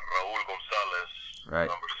 Raúl González, Right.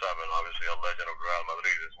 number 7, obviously a legend of Real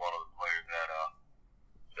Madrid, is one of the players that I,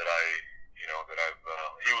 that I've.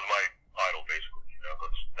 He was my idol, basically.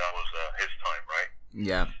 That was his time, right?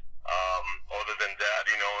 Yeah. Other than that,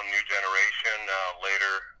 new generation.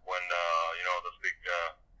 Later, when the big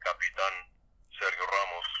Capitan Sergio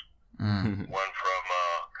Ramos went from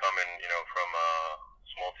coming, from a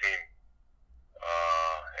small team,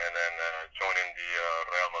 and then joining the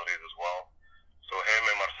Real Madrid as well. So him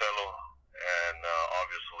and Marcelo, and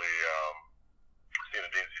obviously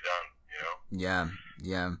Zinedine Zidane. Yeah.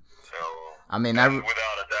 Yeah. So I mean, without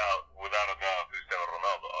a doubt, Cristiano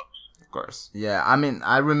Ronaldo, obviously. Of course. Yeah, I mean,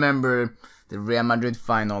 I remember the Real Madrid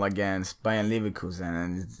final against Bayern Leverkusen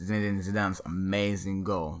and Zinedine Zidane's amazing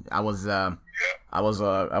goal. I was a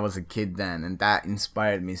kid then, and that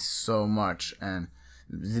inspired me so much. And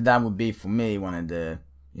Zidane would be for me one of the,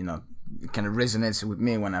 kind of resonates with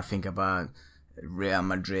me when I think about Real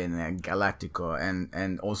Madrid and Galactico,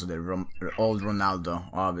 and also the old Ronaldo,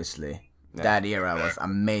 obviously. Yeah. That era was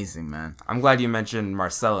amazing, man. I'm glad you mentioned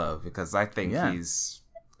Marcelo, because I think he's,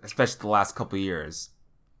 especially the last couple of years,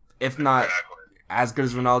 if not as good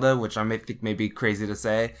as Ronaldo, which I may be crazy to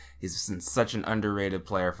say, he's such an underrated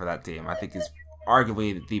player for that team. I think he's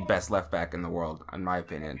arguably the best left back in the world, in my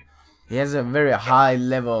opinion. He has a very high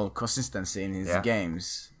level consistency in his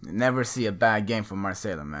games. You never see a bad game from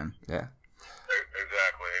Marcelo, man. Yeah.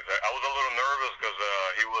 Exactly. I was a little nervous because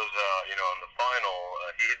he was, in the final,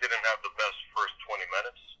 he didn't have the best first 20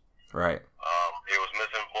 minutes. Right. He was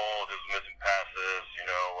missing balls, he was missing passes,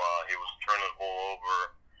 he was turning the ball over.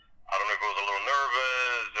 I don't know if he was a little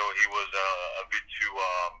nervous or he was a bit too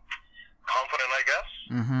confident, I guess.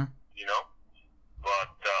 Mm-hmm.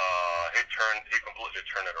 But he completely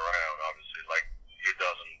turned it around, obviously, like he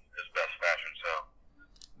does in his best fashion. So,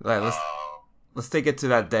 right, let's take it to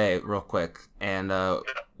that day real quick. And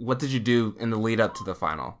what did you do in the lead up to the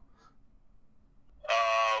final?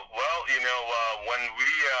 When we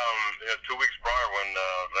 2 weeks prior, when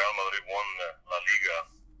Real Madrid won La Liga,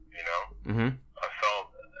 I felt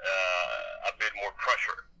a bit more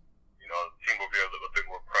pressure. The team will be a bit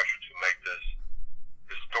more pressure to make this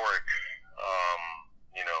historic,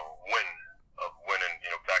 win of winning,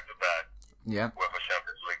 back-to-back UEFA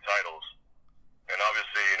Champions League titles. And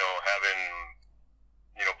obviously, having,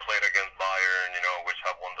 played against Bayern, which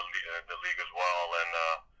have won the league as well, and,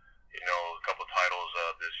 a couple titles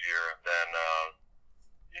this year, then,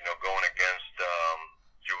 going against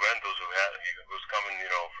Juventus, who's coming,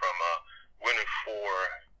 from winning 4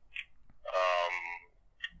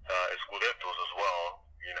 Scudettos as well.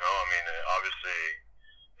 Obviously,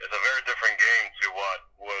 it's a very different game to what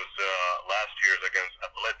was last year's against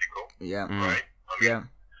Atletico. Yeah. Right?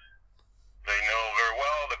 They know very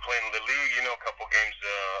well. They're playing in the league, a couple games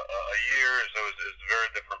a year, so it's a very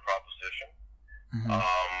different proposition. Mm-hmm.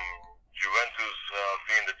 Juventus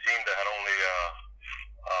being the team that had only,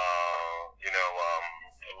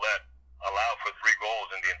 allowed for 3 goals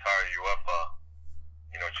in the entire UEFA,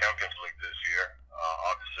 Champions League this year.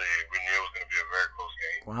 Obviously, we knew it was going to be a very close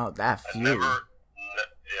game. Wow, that few.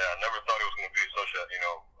 Never thought it was going to be such a,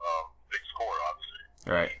 big score, obviously.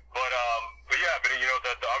 Right. But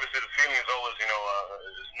obviously the feeling is always,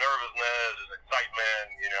 is nervousness, is excitement,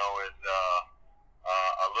 it's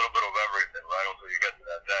a little bit of everything, right, until you get to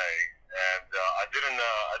that day. And I didn't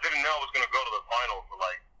know I was going to go to the final for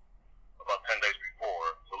like about 10 days before.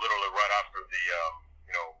 So literally right after the,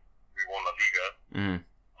 we won La Liga. Mm-hmm.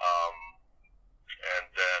 And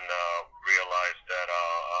then realized that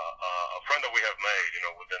a friend that we have made,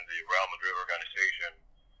 within the Real Madrid organization,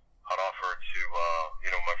 had offered to,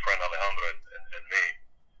 my friend Alejandro and me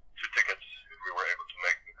 2 tickets if we were able to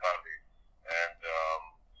make the Cardi. And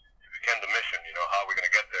it became the mission, how are we going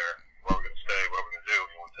to get there? Where are we going to stay? What are we going to do?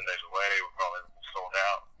 We're 10 days away. We're probably sold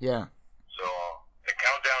out. Yeah. So the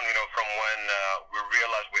countdown, from when we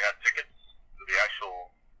realized we had tickets to the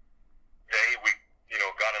actual day we,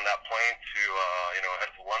 got in that plane to,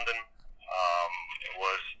 head to London, it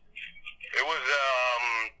was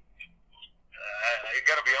I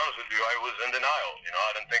gotta be honest with you, I was in denial.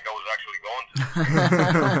 I didn't think I was actually going to.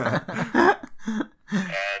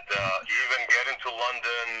 And even getting to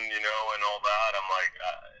London, and all that, I'm like,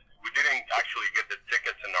 we didn't actually get the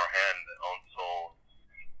tickets in our hand until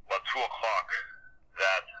about 2 o'clock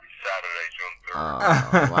that Saturday, June 3rd.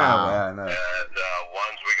 Oh, wow. Yeah, I know. And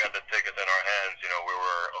once we got the tickets in our hands, we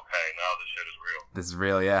were, okay, now this shit is real. This is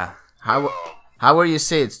real, yeah. How were your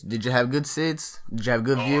seats? Did you have good seats? Did you have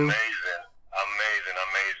good view? Amazing.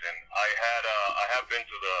 I have been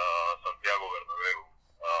to the Santiago Bernabeu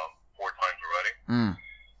 4 times already.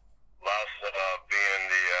 Last being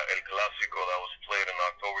the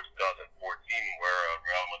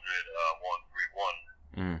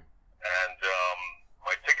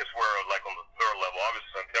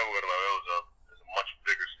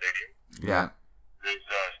Yeah. This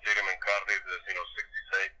stadium in Cardiff is,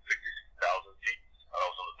 66,000 seats. And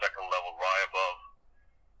also the second level, right above,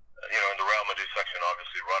 in the Real Madrid section,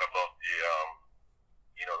 obviously, right above the,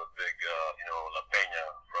 the big, La Peña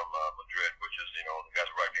from Madrid, which is, the guys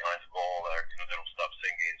right behind the goal there. They don't stop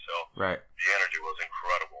singing. So Right. the energy was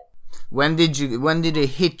incredible. When did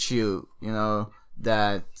it hit you,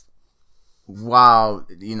 that, wow,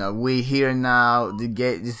 we're here now,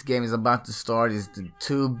 this game is about to start, it's the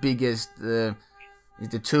two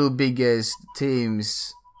biggest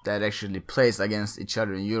teams that actually plays against each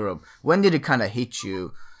other in Europe. When did it kind of hit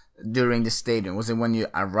you during the stadium? Was it when you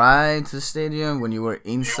arrived to the stadium, when you were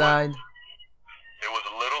inside? It was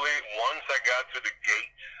literally once I got to the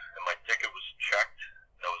gate and my ticket was checked.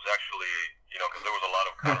 That was actually, because there was a lot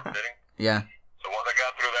of counterfeiting. Yeah. So once I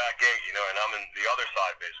got through that gate, and I'm in the other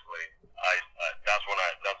side basically, that's when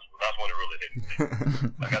it really hit me.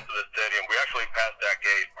 I got to the stadium. We actually passed that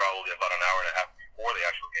gate probably about an hour and a half before the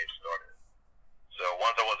actual game started. So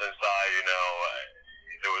once I was inside,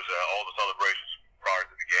 there was all the celebrations prior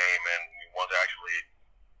to the game, and once I actually,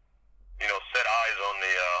 set eyes on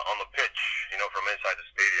the pitch, from inside the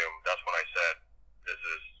stadium, that's when I said, this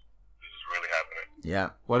is really happening.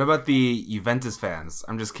 Yeah. What about the Juventus fans?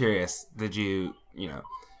 I'm just curious. Did you,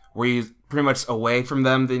 were you pretty much away from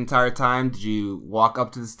them the entire time? Did you walk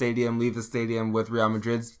up to the stadium, leave the stadium with Real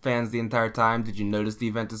Madrid's fans the entire time? Did you notice the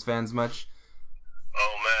Juventus fans much?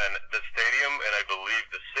 Oh man, the stadium and I believe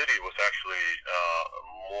the city was actually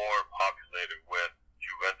more populated with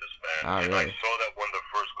Juventus fans. Oh, and really? I saw that when the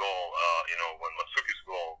first goal, when Masuki's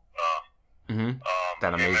goal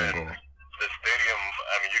That came amazing in, goal. the stadium,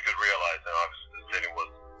 you could realize that obviously the stadium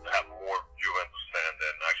had more Juventus fans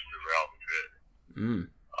than actually Real Madrid. Mm.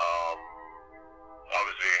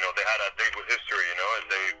 Obviously, they had a date with history, and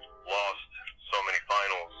they lost so many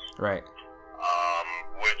finals. Right.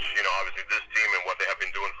 Which, obviously this team and what they have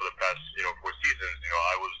been doing for the past, 4 seasons,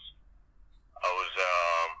 I was,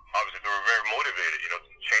 obviously they were very motivated, to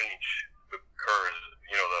change the curse,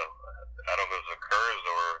 I don't know if it's a curse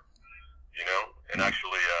or, and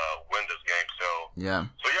actually win this game. So Yeah.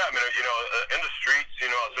 In the streets,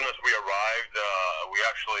 as soon as we arrived, we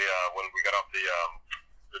actually, when we got off the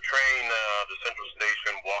train, the central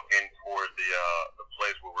station, walking toward the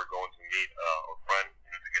place where we're going to meet our friend,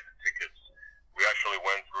 to get the tickets. We actually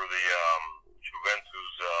went through the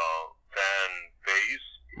Juventus fan phase,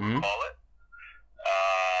 we call it.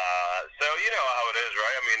 So you know how it is,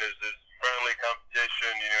 right? It's this friendly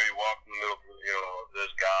competition. You walk in the middle of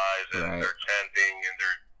those guys, and Right. they're chanting and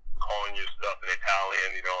they're calling you stuff in Italian.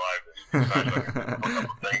 I've a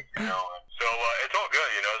couple things, So it's all good,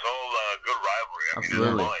 it's all good rivalry.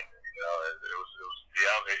 Absolutely. It's fine.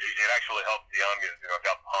 It actually helped the ambience. I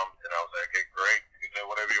got pumped, and I was like, okay, great. You can say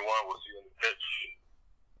whatever you want. We'll see you on the pitch.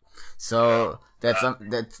 So the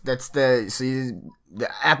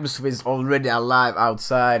atmosphere is already alive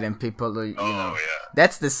outside, and people are, Oh yeah.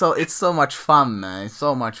 it's so much fun, man. It's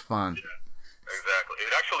so much fun. Exactly.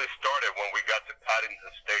 It actually started when we got to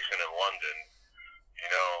Paddington Station in London.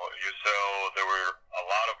 You saw there were a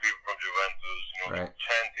lot of people from Juventus, Right.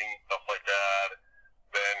 chanting, stuff like that.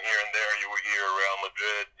 Then here and there you would hear Real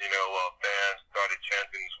Madrid, fans started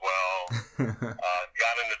chanting as well.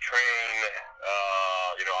 Got in the train,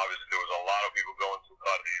 obviously there was a lot of people going to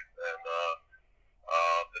Cardiff, and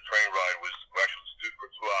the train ride we actually stood for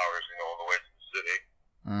 2 hours, on the way to the city.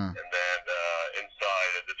 Mm. And then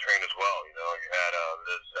inside the train as well, you had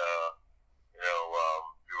this,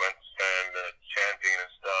 Juventus fan chanting and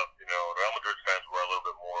stuff. Real Madrid fans were a little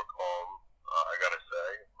bit more calm, I gotta say,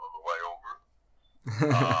 on the way over.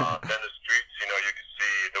 Then the streets, you could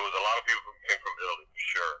see there was a lot of people who came from Italy, for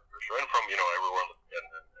sure, and from everywhere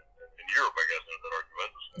in Europe, I guess, that are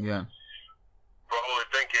Juventus fans. Yeah. Probably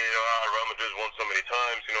thinking, Real Madrid's won so many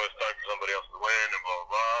times, it's time for somebody else to win, and blah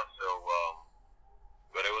blah blah. So,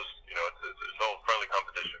 but it was, it's all friendly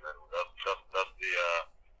competition, man. That's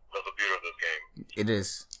the beauty of this game. It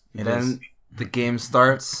is. Then the game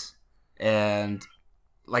starts, and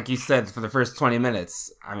like you said, for the first 20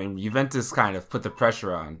 minutes, Juventus kind of put the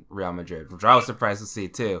pressure on Real Madrid, which I was surprised to see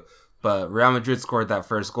too. But Real Madrid scored that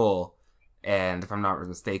first goal, and if I'm not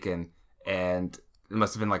mistaken, and it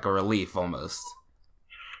must have been like a relief almost.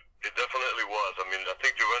 It definitely was. I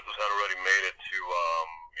think Juventus had already made it to,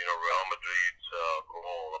 Real Madrid's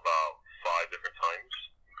goal about 5 different times,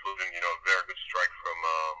 including, a very good strike from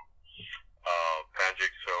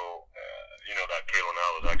Panjic. So, that Keylor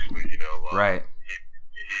Navas actually, Right.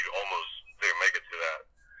 He almost didn't make it to that.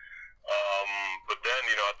 But then,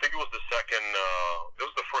 I think it was the second, it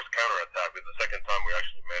was the first counterattack, but the second time we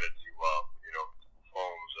actually made it to,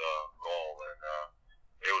 Buffon's goal. And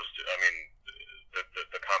it was,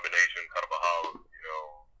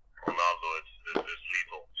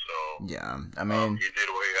 Yeah, I mean, he did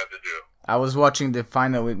what he had to do. I was watching the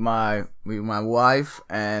final with my wife,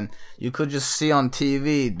 and you could just see on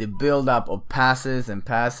TV the build up of passes, and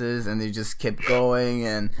they just kept going,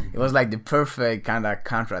 and it was like the perfect kind of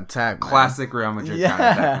counter attack. Classic Real Madrid counter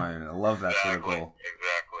attack plan. I love that sort of Exactly. goal.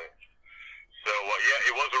 Exactly. So yeah,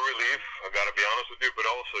 it was a relief. I gotta be honest with you, but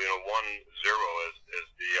also 1-0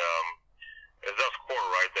 is that score,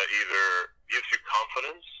 right? That either gives you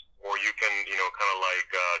confidence, or you can kind of like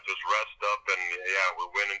just rest up and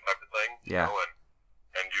we're winning type of thing. Yeah.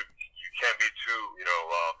 And you can't be too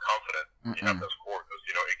confident when you have that score, because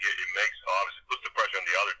it makes, obviously puts the pressure on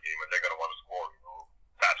the other team, and they're gonna want to score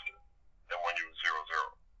faster than when you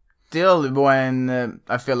 0-0. Still, when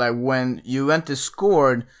I feel like when Juventus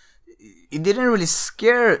scored, it didn't really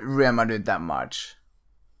scare Real Madrid that much.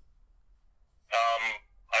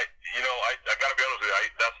 I gotta be honest with you.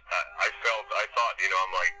 I thought,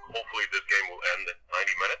 I'm like, hopefully this game will end in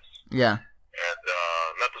 90 minutes. Yeah. And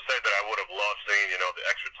not to say that I would have loved seeing, the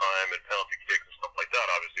extra time and penalty kicks and stuff like that.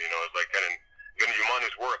 Obviously, it's like getting your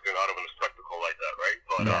money's worth out of a spectacle like that, right?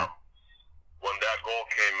 But when that goal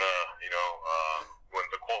came, when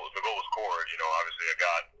the goal was scored, obviously I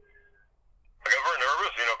got very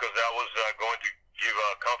nervous, because that was going to give a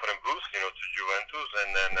confident boost, to Juventus, and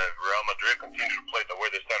then Real Madrid continued to play the way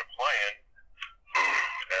they started playing.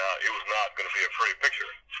 It was not going to be a pretty picture.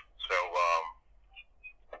 So,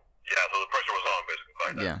 so the pressure was on, basically,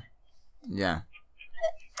 by that. Yeah.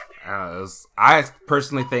 I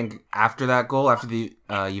personally think after that goal, after the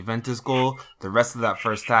Juventus goal, the rest of that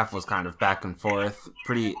first half was kind of back and forth.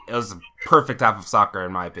 It was a perfect half of soccer,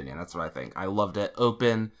 in my opinion. That's what I think. I loved it.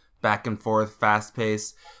 Open, back and forth, fast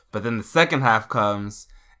pace. But then the second half comes,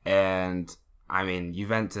 and I mean,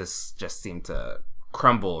 Juventus just seemed to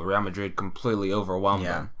crumble. Real Madrid completely overwhelmed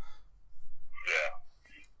them. Yeah.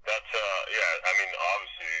 That's, I mean,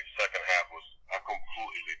 obviously, second half was a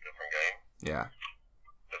completely different game. Yeah.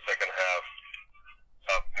 The second half,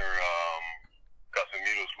 after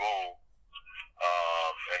Casemiro's goal,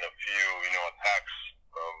 and a few, attacks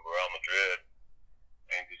from Real Madrid,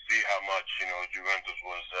 and to see how much, Juventus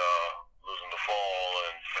was losing the ball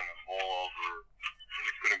and turning the ball over, and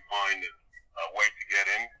they couldn't find a way to get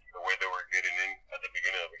in the way they were getting in at the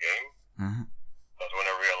beginning of the game. Mm-hmm. That's when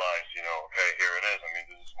I realized, okay, here it is. I mean,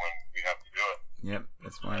 this is when we have to do it. Yep,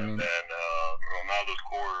 that's what I mean. And then Ronaldo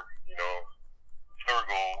scored, third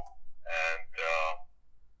goal, and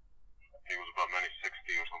I think it was about minute 60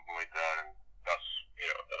 or something like that. And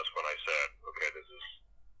that's when I said, okay, this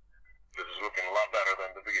is looking a lot better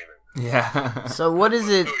than the beginning. Yeah. So what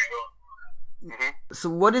is it? So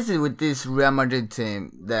what is it with this Real Madrid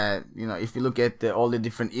team that, if you look at all the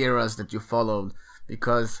different eras that you followed,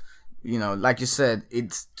 because, like you said,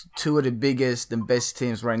 it's two of the biggest and best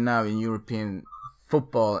teams right now in European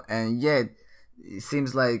football, and yet it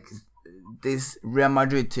seems like this Real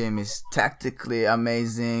Madrid team is tactically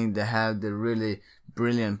amazing. They have the really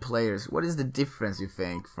brilliant players. What is the difference, you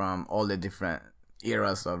think, from all the different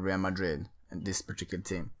eras of Real Madrid and this particular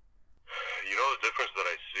team? The difference that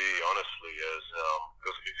I see, honestly, is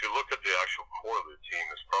because if you look at the actual core of the team,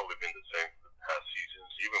 it's probably been the same for the past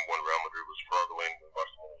seasons, even when Real Madrid was struggling, when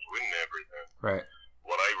Barcelona was winning everything. Right.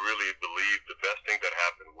 What I really believe the best thing that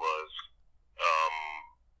happened was,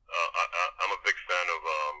 I'm a big fan of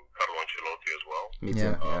Carlo Ancelotti as well. Me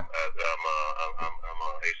too. Yeah. As I'm a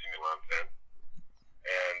AC Milan fan,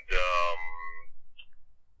 and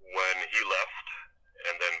when he left,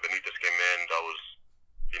 and then Benitez came in, that was,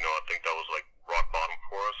 I think that was like rock bottom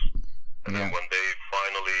for us. And then when they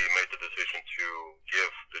finally made the decision to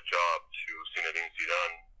give the job to Zinedine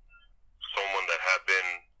Zidane, someone that had been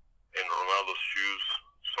in Ronaldo's shoes,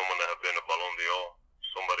 someone that had been a Ballon d'Or,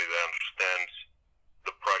 somebody that understands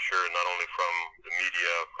the pressure not only from the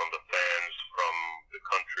media, from the fans, from the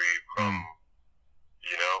country, from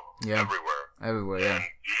everywhere. And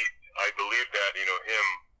I believe that him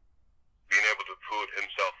being able to put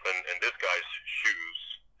himself in this guy's shoes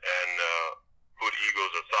and put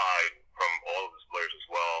egos aside from all of his players as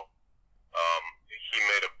well, he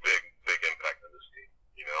made a big impact on this team,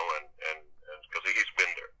 and because he's been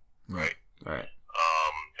there, right? Right.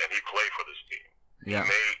 And he played for this team. Yeah.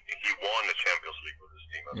 He won the Champions League with this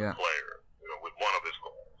team as a player, with one of his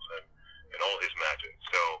goals and all his matches.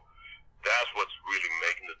 So that's what's really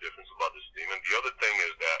making the difference about this team. And the other thing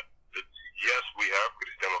is that, yes, we have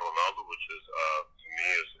Cristiano Ronaldo, which is to me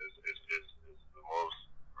is the most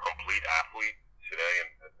complete athlete today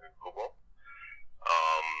in football.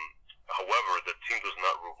 However, the team does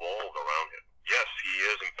not revolve around him. Yes, he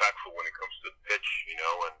is impactful when it comes to the pitch,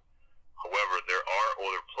 and however, there are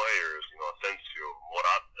other players, Asensio,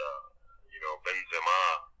 Morata, Benzema,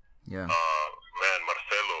 Yeah. Man,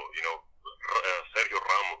 Marcelo, Sergio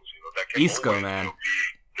Ramos, that can Isco, always, man.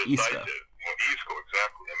 be Isco. decisive. Isco,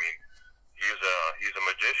 exactly. I mean, he's a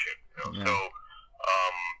magician. Yeah. So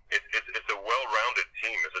it's a well-rounded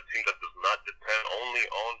team. It's a team that does not depend only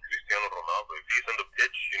on Cristiano Ronaldo. If he's on the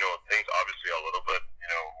pitch, things obviously are a little bit,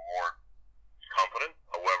 more confident.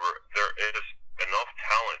 However, there is enough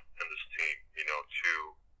talent in this team, to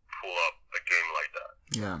pull up a game like that.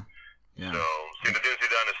 Yeah. Yeah. So Zinedine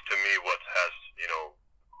Zidane is to me what has,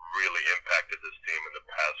 really impacted this team in the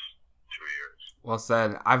past 2 years. Well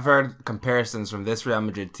said. I've heard comparisons from this Real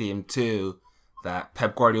Madrid team to that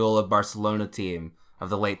Pep Guardiola Barcelona team of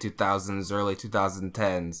the late 2000s, early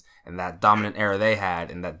 2010s, and that dominant era they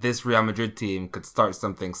had, and that this Real Madrid team could start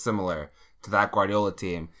something similar to that Guardiola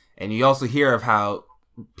team. And you also hear of how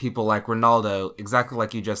people like Ronaldo, exactly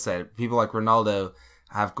like you just said, people like Ronaldo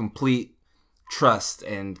have complete trust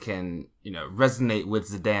and can, resonate with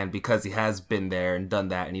Zidane because he has been there and done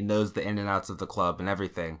that, and he knows the in and outs of the club and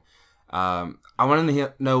everything. I want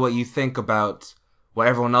to know what you think about what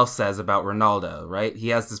everyone else says about Ronaldo, right? He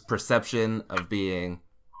has this perception of being,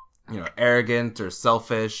 arrogant or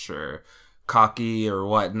selfish or cocky or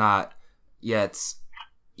whatnot, yet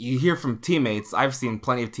you hear from teammates, I've seen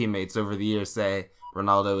plenty of teammates over the years say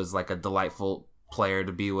Ronaldo is like a delightful player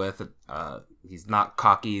to be with. He's not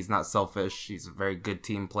cocky, he's not selfish, he's a very good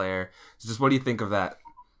team player. So just what do you think of that?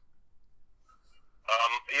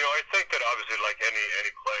 I think that obviously, like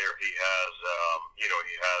any player, he has,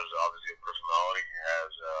 he has obviously a personality, he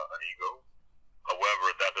has an ego.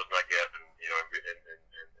 However, that does not get in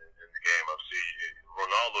the game. Obviously,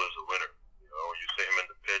 Ronaldo is a winner. You see him in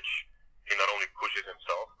the pitch, he not only pushes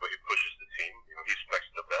himself, but he pushes the team. He expects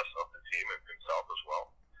the best of the team and himself as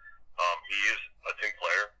well. He is a team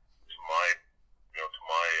player, to my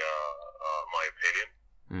opinion.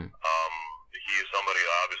 He is somebody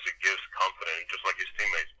that obviously gives confidence, just like his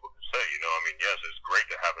teammates would say. Yes, it's great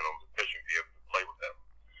to have him on the pitch and be able to play with him.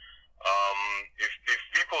 If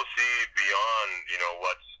people see beyond,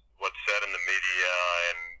 what's said in the media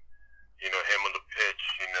and, him on the pitch,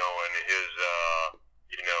 and his,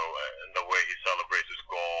 and the way he celebrates his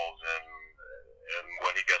goals and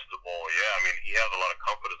when he gets the ball, he has a lot of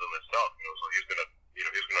confidence in himself, so he's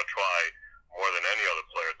gonna try more than any other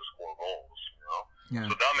player to score goals, Yeah.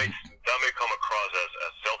 So that may come across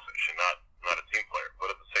as selfish and not a team player, but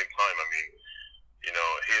at the same time,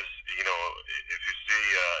 if you see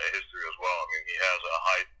history as well, he has a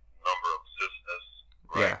high number of assists,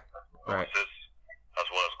 right? Yeah, right. Assists as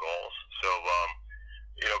well as goals. So,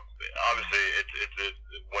 obviously, it's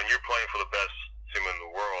when you're playing for the best team in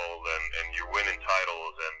the world and you're winning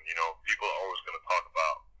titles, and people are always going to talk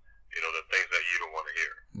about the things that you don't want to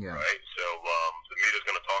hear, Yeah. right? So the media's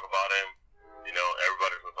going to talk about him.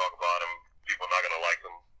 Everybody's going to talk about him. People are not going to like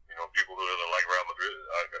him. People who doesn't like Real Madrid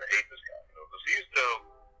are going to hate this guy, because he's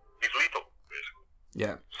lethal, basically.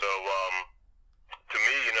 Yeah. So, to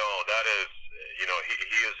me, that is,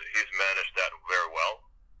 he's managed that very well.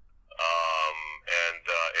 And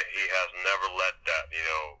he has never let that,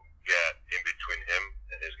 get in between him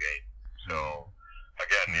and his game. So,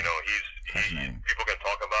 again, people can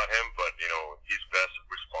talk about him, but, his best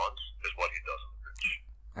response is what he does on the pitch.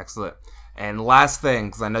 Excellent. And last thing,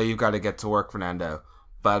 because I know you've got to get to work, Fernando,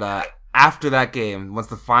 but after that game, once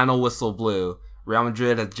the final whistle blew, Real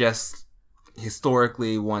Madrid had just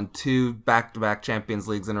historically won 2 back-to-back Champions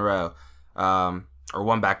Leagues in a row, or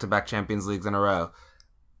 1 back-to-back Champions Leagues in a row.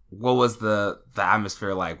 What was the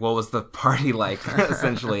atmosphere like? What was the party like,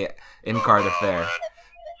 essentially, in Cardiff there? Man.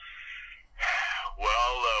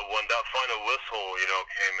 Well, when that final whistle,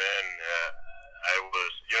 came in, I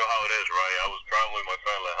was, how it is, right? I was traveling with my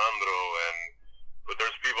friend Alejandro, but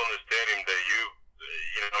there's people in the stadium that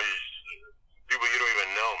people you don't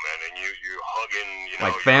even know, man, and you're hugging,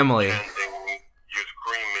 like family. You're chanting, you're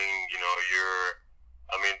screaming,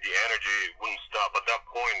 the energy wouldn't stop. At that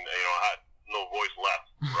point, I had no voice left,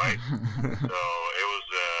 right? So it was,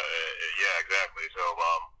 exactly. So,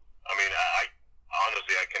 I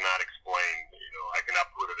honestly, I cannot explain, I cannot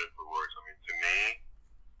put it into words. To me,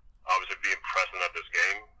 obviously being present at this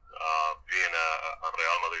game, being a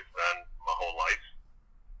Real Madrid fan my whole life,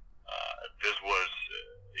 this was,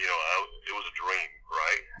 it was a dream,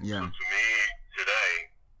 right? Yeah. So to me, today,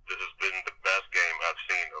 this has been the best game I've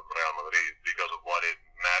seen of Real Madrid because of what it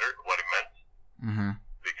mattered, what it meant,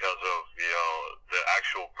 because of, the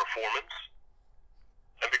actual performance,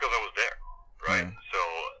 and because I was there, right? Yeah. So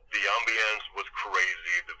the ambience was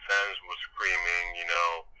crazy, the fans were screaming,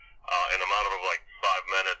 in a matter of like 5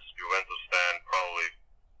 minutes, Juventus fan, probably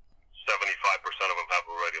 75% of them have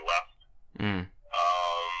already left.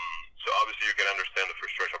 So obviously you can understand the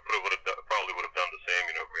frustration. I put it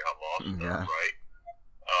Yeah. right?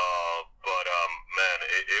 But man,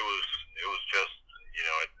 it was just, you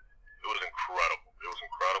know, it was incredible. It was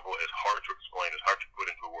incredible. It's hard to explain. It's hard to put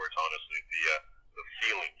into words, honestly. The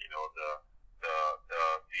feeling, you know, the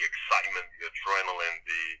excitement, the adrenaline,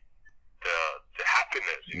 the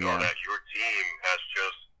happiness, you know, that your team has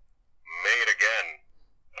just made again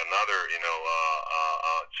another, you know,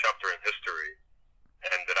 chapter in history,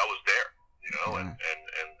 and that I was there, you know, and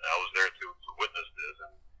I was there to witness this,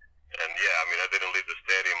 and yeah, I mean, I didn't leave the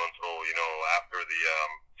stadium until, you know, after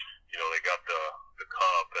you know, they got the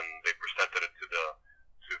cup and they presented it to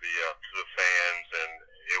the fans, and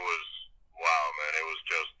it was, wow, man, it was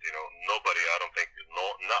just, you know, nobody, I don't think,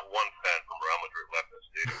 not one fan from Real Madrid left the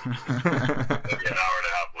stadium. Maybe an hour and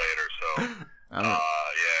a half later, so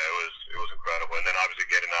yeah, it was incredible, and then obviously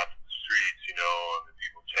getting out to the streets, you know, and the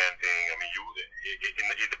people chanting. I mean,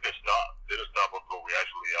 it didn't stop. It didn't stop until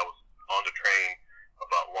I was on the train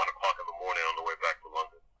about 1 o'clock in the morning on the way back to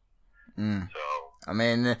London. So I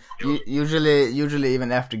mean, usually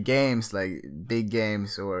even after games, like big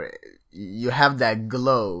games, or you have that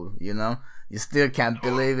glow, you know. You still can't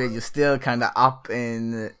believe it. You're still kind of up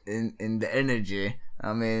in the energy.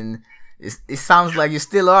 I mean, it sounds like you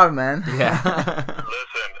still are, man. Yeah.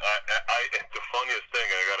 Listen, the funniest thing,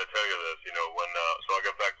 I gotta tell you this, you know, when so I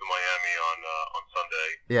got back to Miami on Sunday.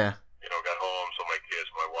 Yeah. You know, got home, so my kids,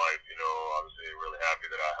 my wife, you know, obviously really happy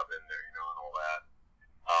that I have been there, you know, and all that.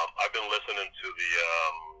 I've been listening to the,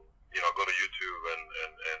 you know, go to YouTube and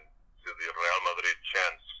to the Real Madrid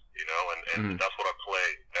chants, you know, and that's what I play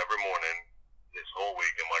every morning this whole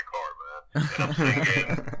week in my car, man. And I'm singing,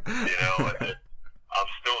 you know, and I'm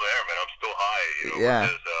still there, man. I'm still high, you know,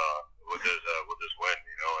 with this win,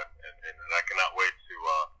 you know, and I cannot wait to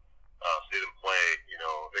see them play. You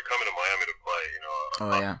know, they're coming to Miami to play, you know,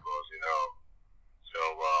 you know. So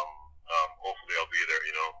hopefully I'll be there,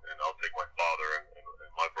 you know, and I'll take my father and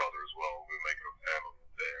my brother as well. We make it a family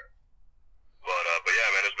there. But yeah,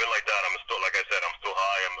 man, it's been like that. I'm still, like I said, I'm still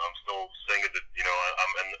high. I'm still singing. You know,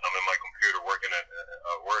 I'm in my computer working at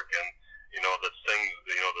work, and you know, the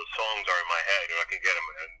songs are in my head. You know, I can get them,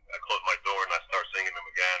 and I close my door and I start singing them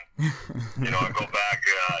again. You know, I go back.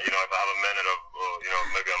 You know, if I have a minute of, you know,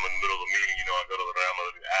 maybe I'm in the middle of a meeting. You know, I go to the Real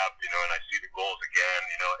Madrid app. You know, and I see the goals again.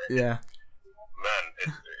 You know. Yeah. Man,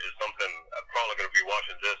 it's something. I'm probably going to be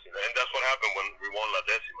watching this, and that's what happened when we won La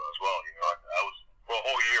Decima as well. You know, I was for a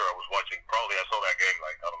whole year I was watching. Probably I saw that game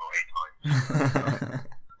like, I don't know, 8 times.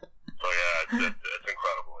 So yeah, it's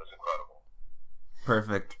incredible. It's incredible.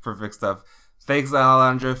 Perfect stuff. Thanks,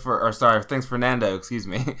 Alejandro, thanks, Fernando, excuse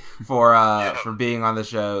me, for being on the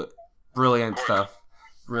show. Brilliant stuff.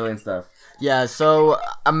 Yeah, so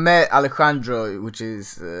I met Alejandro,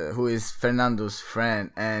 who is Fernando's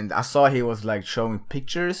friend, and I saw he was like showing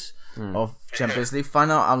pictures of Champions League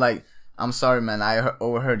final. I'm like, I'm sorry, man, I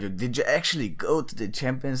overheard you. Did you actually go to the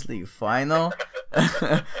Champions League final?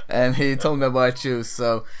 And he told me about you,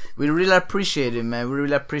 so we really appreciate it, man. We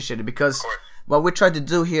really appreciate it, because what we try to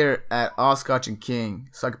do here at All Scotch and King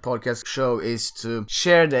Soccer Podcast Show is to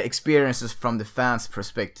share the experiences from the fans'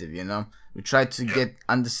 perspective, you know. We try to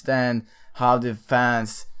understand how the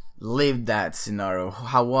fans lived that scenario.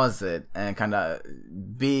 How was it? And kind of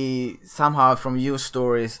be somehow from your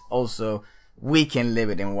stories also, we can live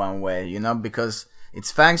it in one way, you know, because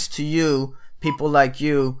it's thanks to you, people like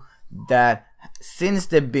you, that since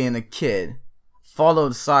they've been a kid,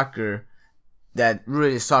 followed soccer, that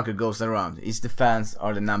really soccer goes around. It's the fans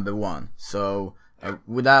are the number one. So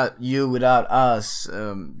without you, without us,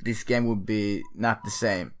 this game would be not the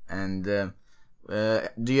same. And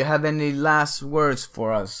do you have any last words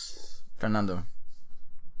for us, Fernando?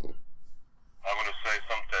 I'm going to say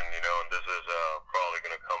something, you know, and this is probably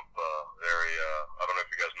going to come very, I don't know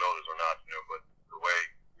if you guys know this or not, you know, but the way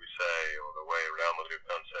we say, or the way Real Madrid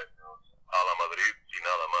fans say, you know, it's a la Madrid y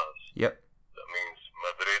nada más. Yep. That means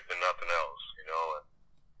Madrid and nothing else, you know, and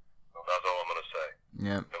that's all I'm going to say.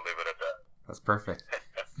 Yep. And leave it at that. That's perfect.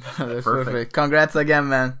 That's perfect. Congrats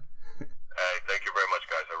again, man. Hey, thank you very much,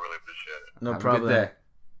 guys. I really appreciate it. No Have problem. a good day.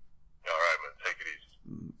 All right, man. Take it easy.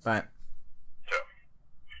 Bye. Ciao.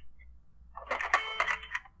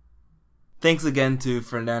 Thanks again to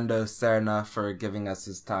Fernando Serna for giving us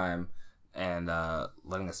his time and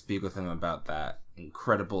letting us speak with him about that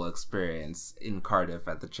incredible experience in Cardiff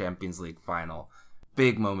at the Champions League final.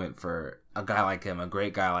 Big moment for a guy like him, a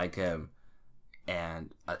great guy like him,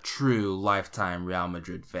 and a true lifetime Real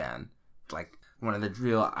Madrid fan. Like, one of the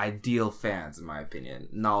real ideal fans, in my opinion.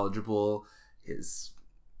 Knowledgeable. His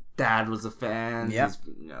dad was a fan. Yep.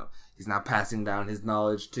 He's now passing down his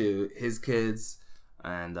knowledge to his kids,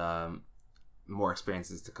 and more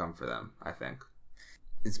experiences to come for them, I think.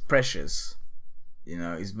 it's precious. You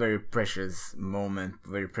know, it's very precious moment,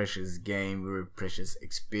 very precious game, very precious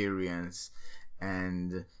experience.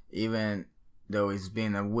 And even though it's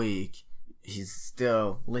been a week, he's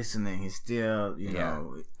still listening. He's still, you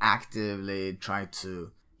know, actively trying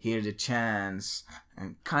to hear the chants,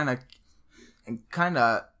 and kind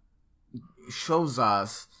of shows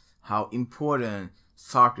us how important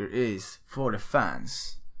soccer is for the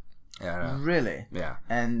fans. Yeah. Really. Yeah.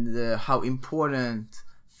 And how important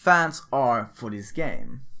fans are for this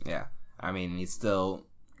game. Yeah. I mean, he's still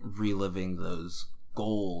reliving those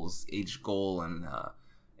goals, each goal,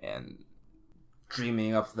 and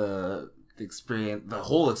dreaming up the experience, the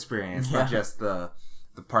whole experience, not just the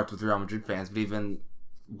parts with Real Madrid fans, but even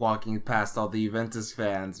walking past all the Juventus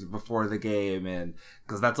fans before the game, and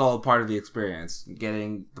because that's all part of the experience,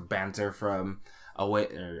 getting the banter from away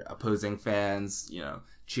or opposing fans, you know,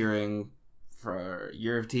 cheering for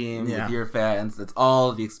your team with your fans. That's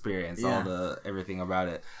all the experience, all the everything about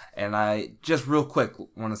it. And I just real quick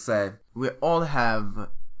want to say, we all have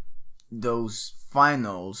those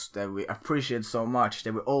finals that we appreciate so much,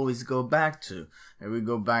 that we always go back to, and we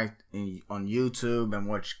go back on YouTube and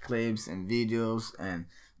watch clips and videos and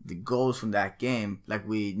the goals from that game like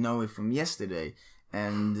we know it from yesterday.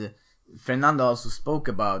 And Fernando also spoke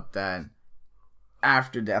about that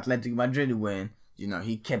after the Atletico Madrid win. You know,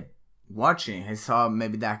 he kept watching. He saw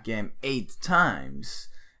maybe that game 8 times,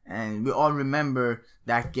 and we all remember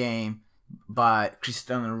that game by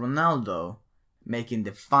Cristiano Ronaldo making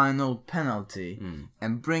the final penalty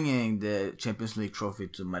and bringing the Champions League trophy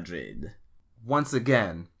to Madrid. Once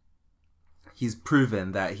again, he's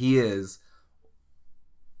proven that he is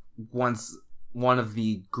one of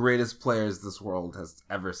the greatest players this world has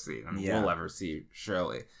ever seen, and will ever see,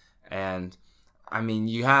 surely. And I mean,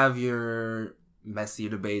 you have your Messi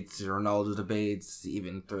debates, your Ronaldo debates,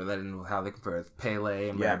 even throw that in how they compare with Pele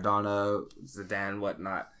and Maradona, Zidane,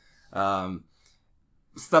 whatnot.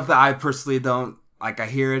 Stuff that I personally don't like. I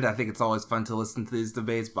hear it. I think it's always fun to listen to these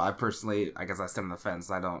debates, but I personally, I guess I stand on the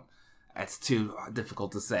fence. I don't. It's too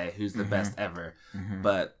difficult to say who's the best ever.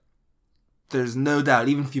 But there's no doubt,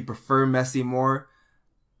 even if you prefer Messi more,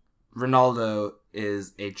 Ronaldo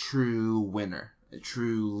is a true winner, a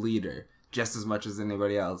true leader, just as much as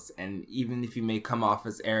anybody else. And even if you may come off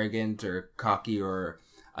as arrogant or cocky or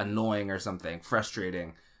annoying or something,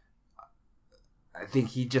 frustrating, I think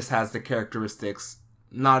he just has the characteristics,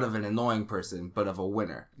 not of an annoying person, but of a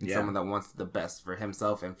winner. Someone that wants the best for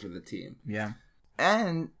himself and for the team. Yeah.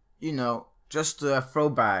 And, you know, just a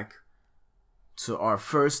throwback to our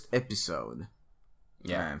first episode.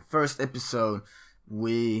 First episode,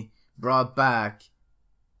 we brought back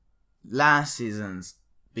last season's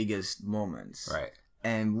biggest moments. Right.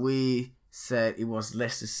 And we said it was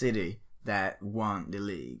Leicester City that won the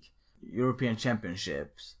league, European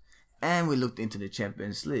Championships. And we looked into the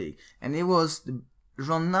Champions League. And it was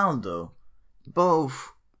Ronaldo,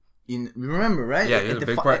 both in, remember, right? Yeah, he had a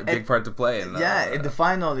big part to play. In, at the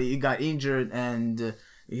final, he got injured and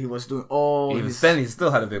he was doing all. Even then, he still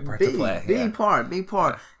had a big part to play. Big part.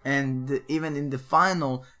 Yeah. And even in the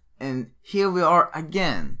final, and here we are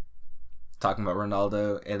again. Talking about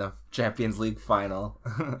Ronaldo in a Champions League final,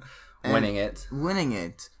 winning it.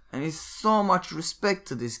 And it's so much respect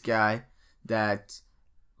to this guy that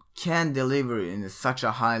can deliver in such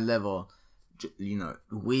a high level, you know,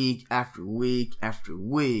 week after week after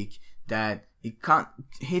week, that it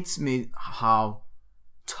hits me how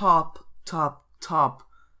top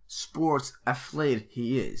sports athlete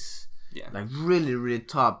he is. Yeah. Like really, really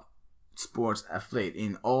top sports athlete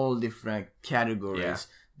in all different categories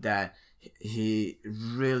that he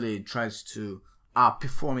really tries to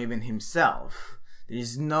outperform even himself. There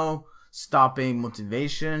is no stopping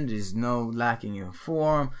motivation. There is no lacking in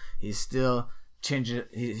form. He still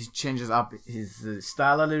changes up his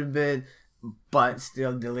style a little bit, but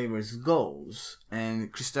still delivers goals.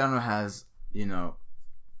 And Cristiano has, you know,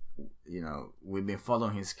 we've been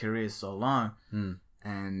following his career so long,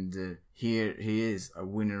 and here he is, a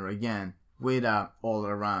winner again with a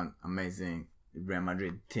all-around amazing Real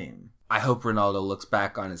Madrid team. I hope Ronaldo looks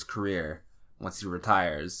back on his career once he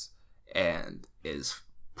retires and is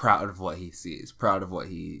proud of what he sees, proud of what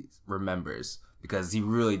he remembers, because he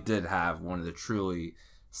really did have one of the truly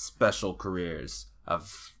special careers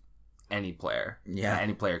of any player. Yeah,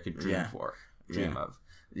 any player could dream of.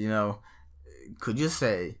 You know, could you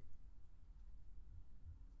say,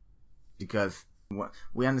 because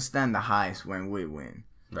we understand the highs when we win,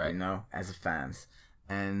 right? You know, as fans,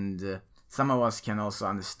 and some of us can also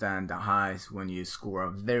understand the highs when you score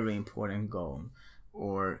a very important goal,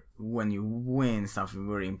 or when you win something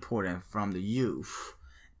very important from the youth.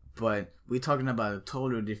 But we're talking about a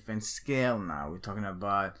totally different scale now. We're talking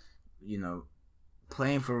about,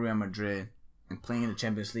 playing for Real Madrid and playing in the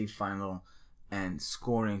Champions League final and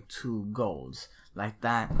scoring 2 goals like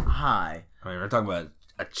that high. I mean, we're talking about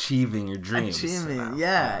achieving your dreams.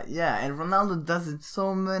 Yeah. And Ronaldo does it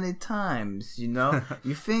so many times, You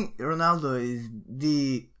think Ronaldo is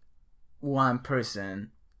the one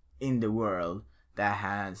person in the world that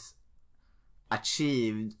has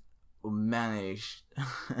achieved or managed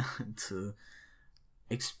to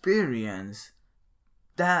experience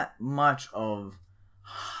that much of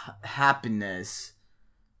happiness,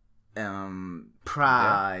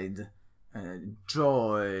 pride,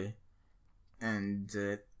 joy,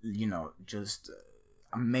 and just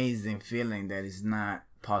amazing feeling that is not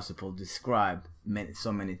possible to describe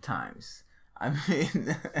so many times. I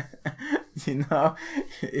mean,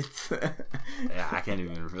 it's yeah, I can't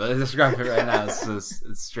even really describe it right now. It's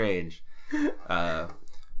strange,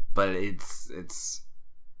 but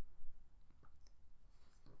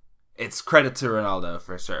it's credit to Ronaldo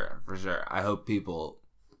for sure. I hope people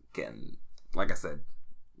can, like I said,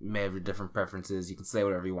 may have your different preferences. You can say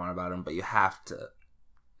whatever you want about him, but you have to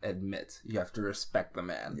you have to respect the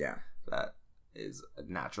man. Yeah, that is a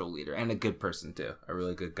natural leader and a good person too, a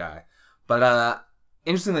really good guy. But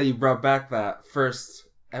interesting that you brought back that first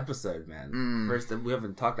episode, man. First, we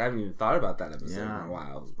haven't talked. I haven't even thought about that episode in a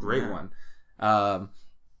while. It was a great one. That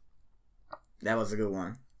was a good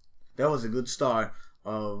one. That was a good start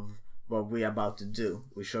of what we're about to do.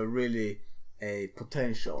 We show really a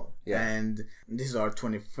potential. Yeah. And this is our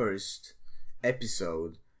 21st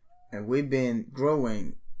episode, and we've been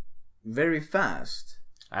growing very fast.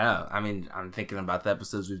 I know. I mean, I'm thinking about the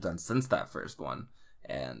episodes we've done since that first one,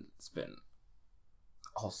 and it's been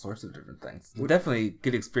all sorts of different things. Definitely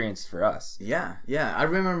good experience for us. Yeah. I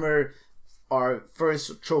remember our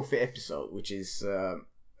first trophy episode, which is a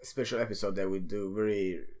special episode that we do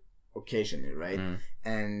very occasionally, right?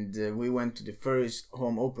 And we went to the first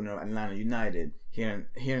home opener of Atlanta United here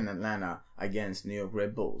in Atlanta against New York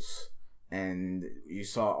Red Bulls, and you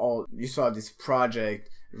saw this project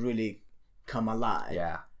really come alive.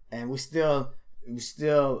 Yeah, and we're still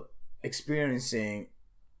experiencing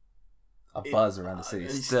a buzz around the city.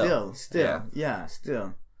 Still.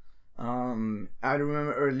 I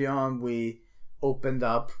remember early on we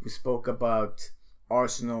spoke about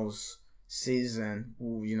Arsenal's season,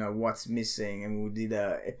 what's missing, and we did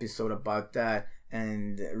an episode about that.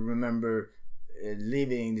 And remember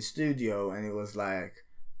leaving the studio, and it was like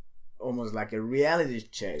almost like a reality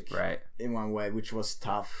check, right, in one way, which was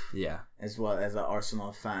tough. Yeah, as well as an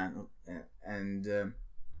Arsenal fan. And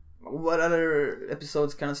what other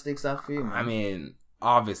episodes kind of sticks out for you, man? I mean,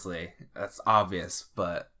 obviously that's obvious,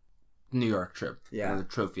 but New York trip, the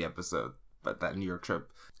trophy episode. But that New York trip,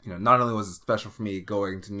 not only was it special for me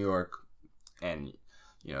going to New York and,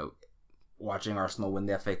 watching Arsenal win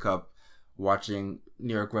the FA Cup, watching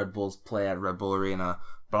New York Red Bulls play at Red Bull Arena,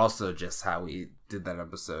 but also just how we did that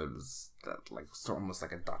episode was that almost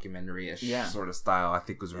like a documentary-ish sort of style. I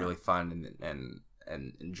think was really fun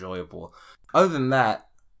and enjoyable. Other than that,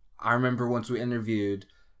 I remember once we interviewed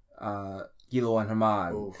Guilo and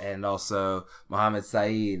Hamad and also Mohamed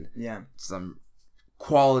Said, some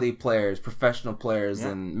quality players, professional players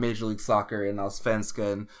in Major League Soccer and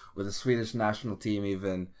Allsvenskan, with the Swedish national team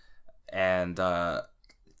even, and to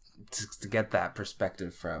get that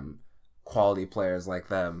perspective from quality players like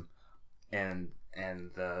them and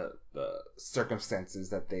the circumstances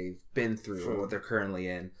that they've been through or what they're currently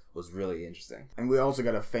in was really interesting. And we also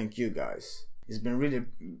got to thank you guys. It's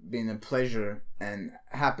been a pleasure and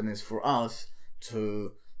happiness for us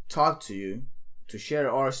to talk to you, to share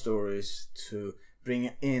our stories, to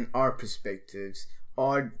bring in our perspectives,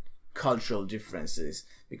 our cultural differences,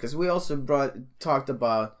 because we also talked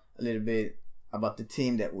about a little bit about the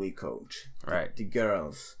team that we coach, right? The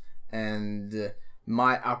girls, and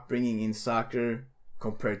my upbringing in soccer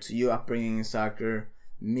compared to your upbringing in soccer,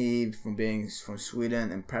 me from being from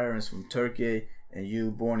Sweden and parents from Turkey, and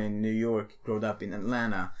you born in New York, growing up in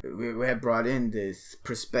Atlanta. We have brought in this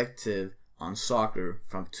perspective on soccer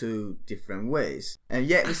from 2 different ways. And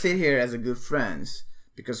yet we sit here as a good friends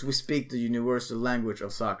because we speak the universal language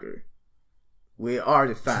of soccer. We are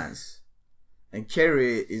the fans. And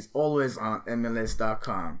Kerry is always on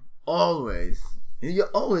MLS.com. Always. You're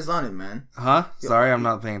always on it, man. Huh? Sorry, I'm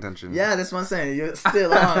not paying attention. Yeah, that's what I'm saying. You're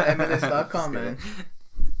still on MLS.com, man.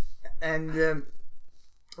 And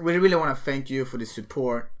we really want to thank you for the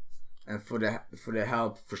support and for the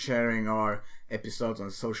help, for sharing our episodes on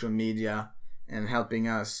social media and helping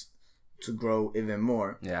us to grow even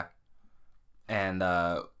more. Yeah. And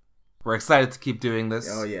we're excited to keep doing this.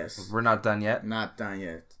 Oh, yes. We're not done yet. Not done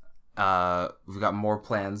yet. we've got more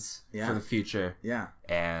plans for the future. Yeah.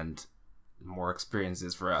 And more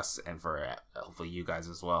experiences for us and for hopefully you guys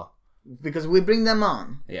as well. Because we bring them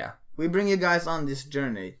on. Yeah. We bring you guys on this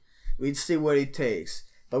journey. We see what it takes.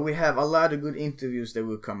 But we have a lot of good interviews that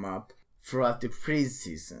will come up throughout the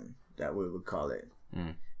pre-season, that we will call it.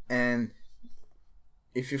 And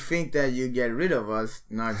if you think that you get rid of us,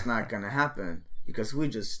 no, it's not going to happen. Because we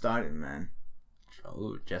just started, man.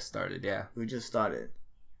 Oh, just started, yeah. We just started.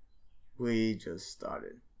 The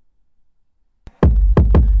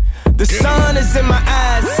sun is in my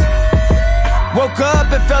eyes. Woke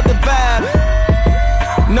up and felt the vibe.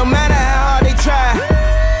 No matter how hard they try,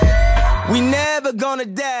 we never gonna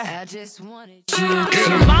die. I just wanted you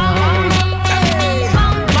to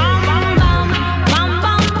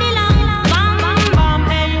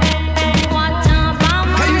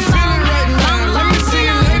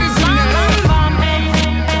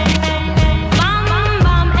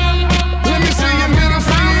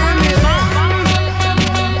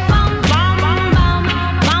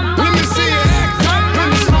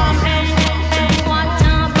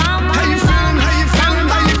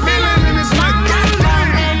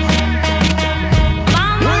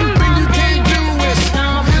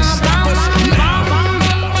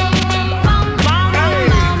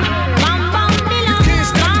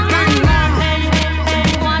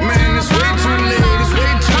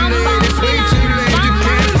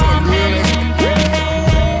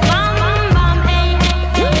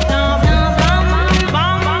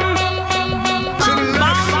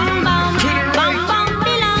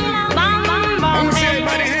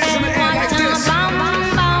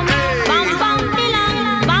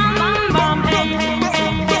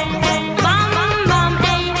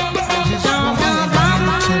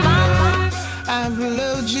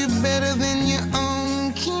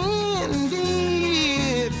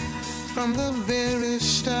from the very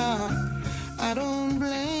start. I don't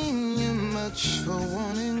blame you much for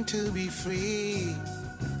wanting to be free.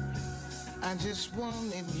 I just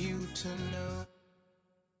wanted you to know.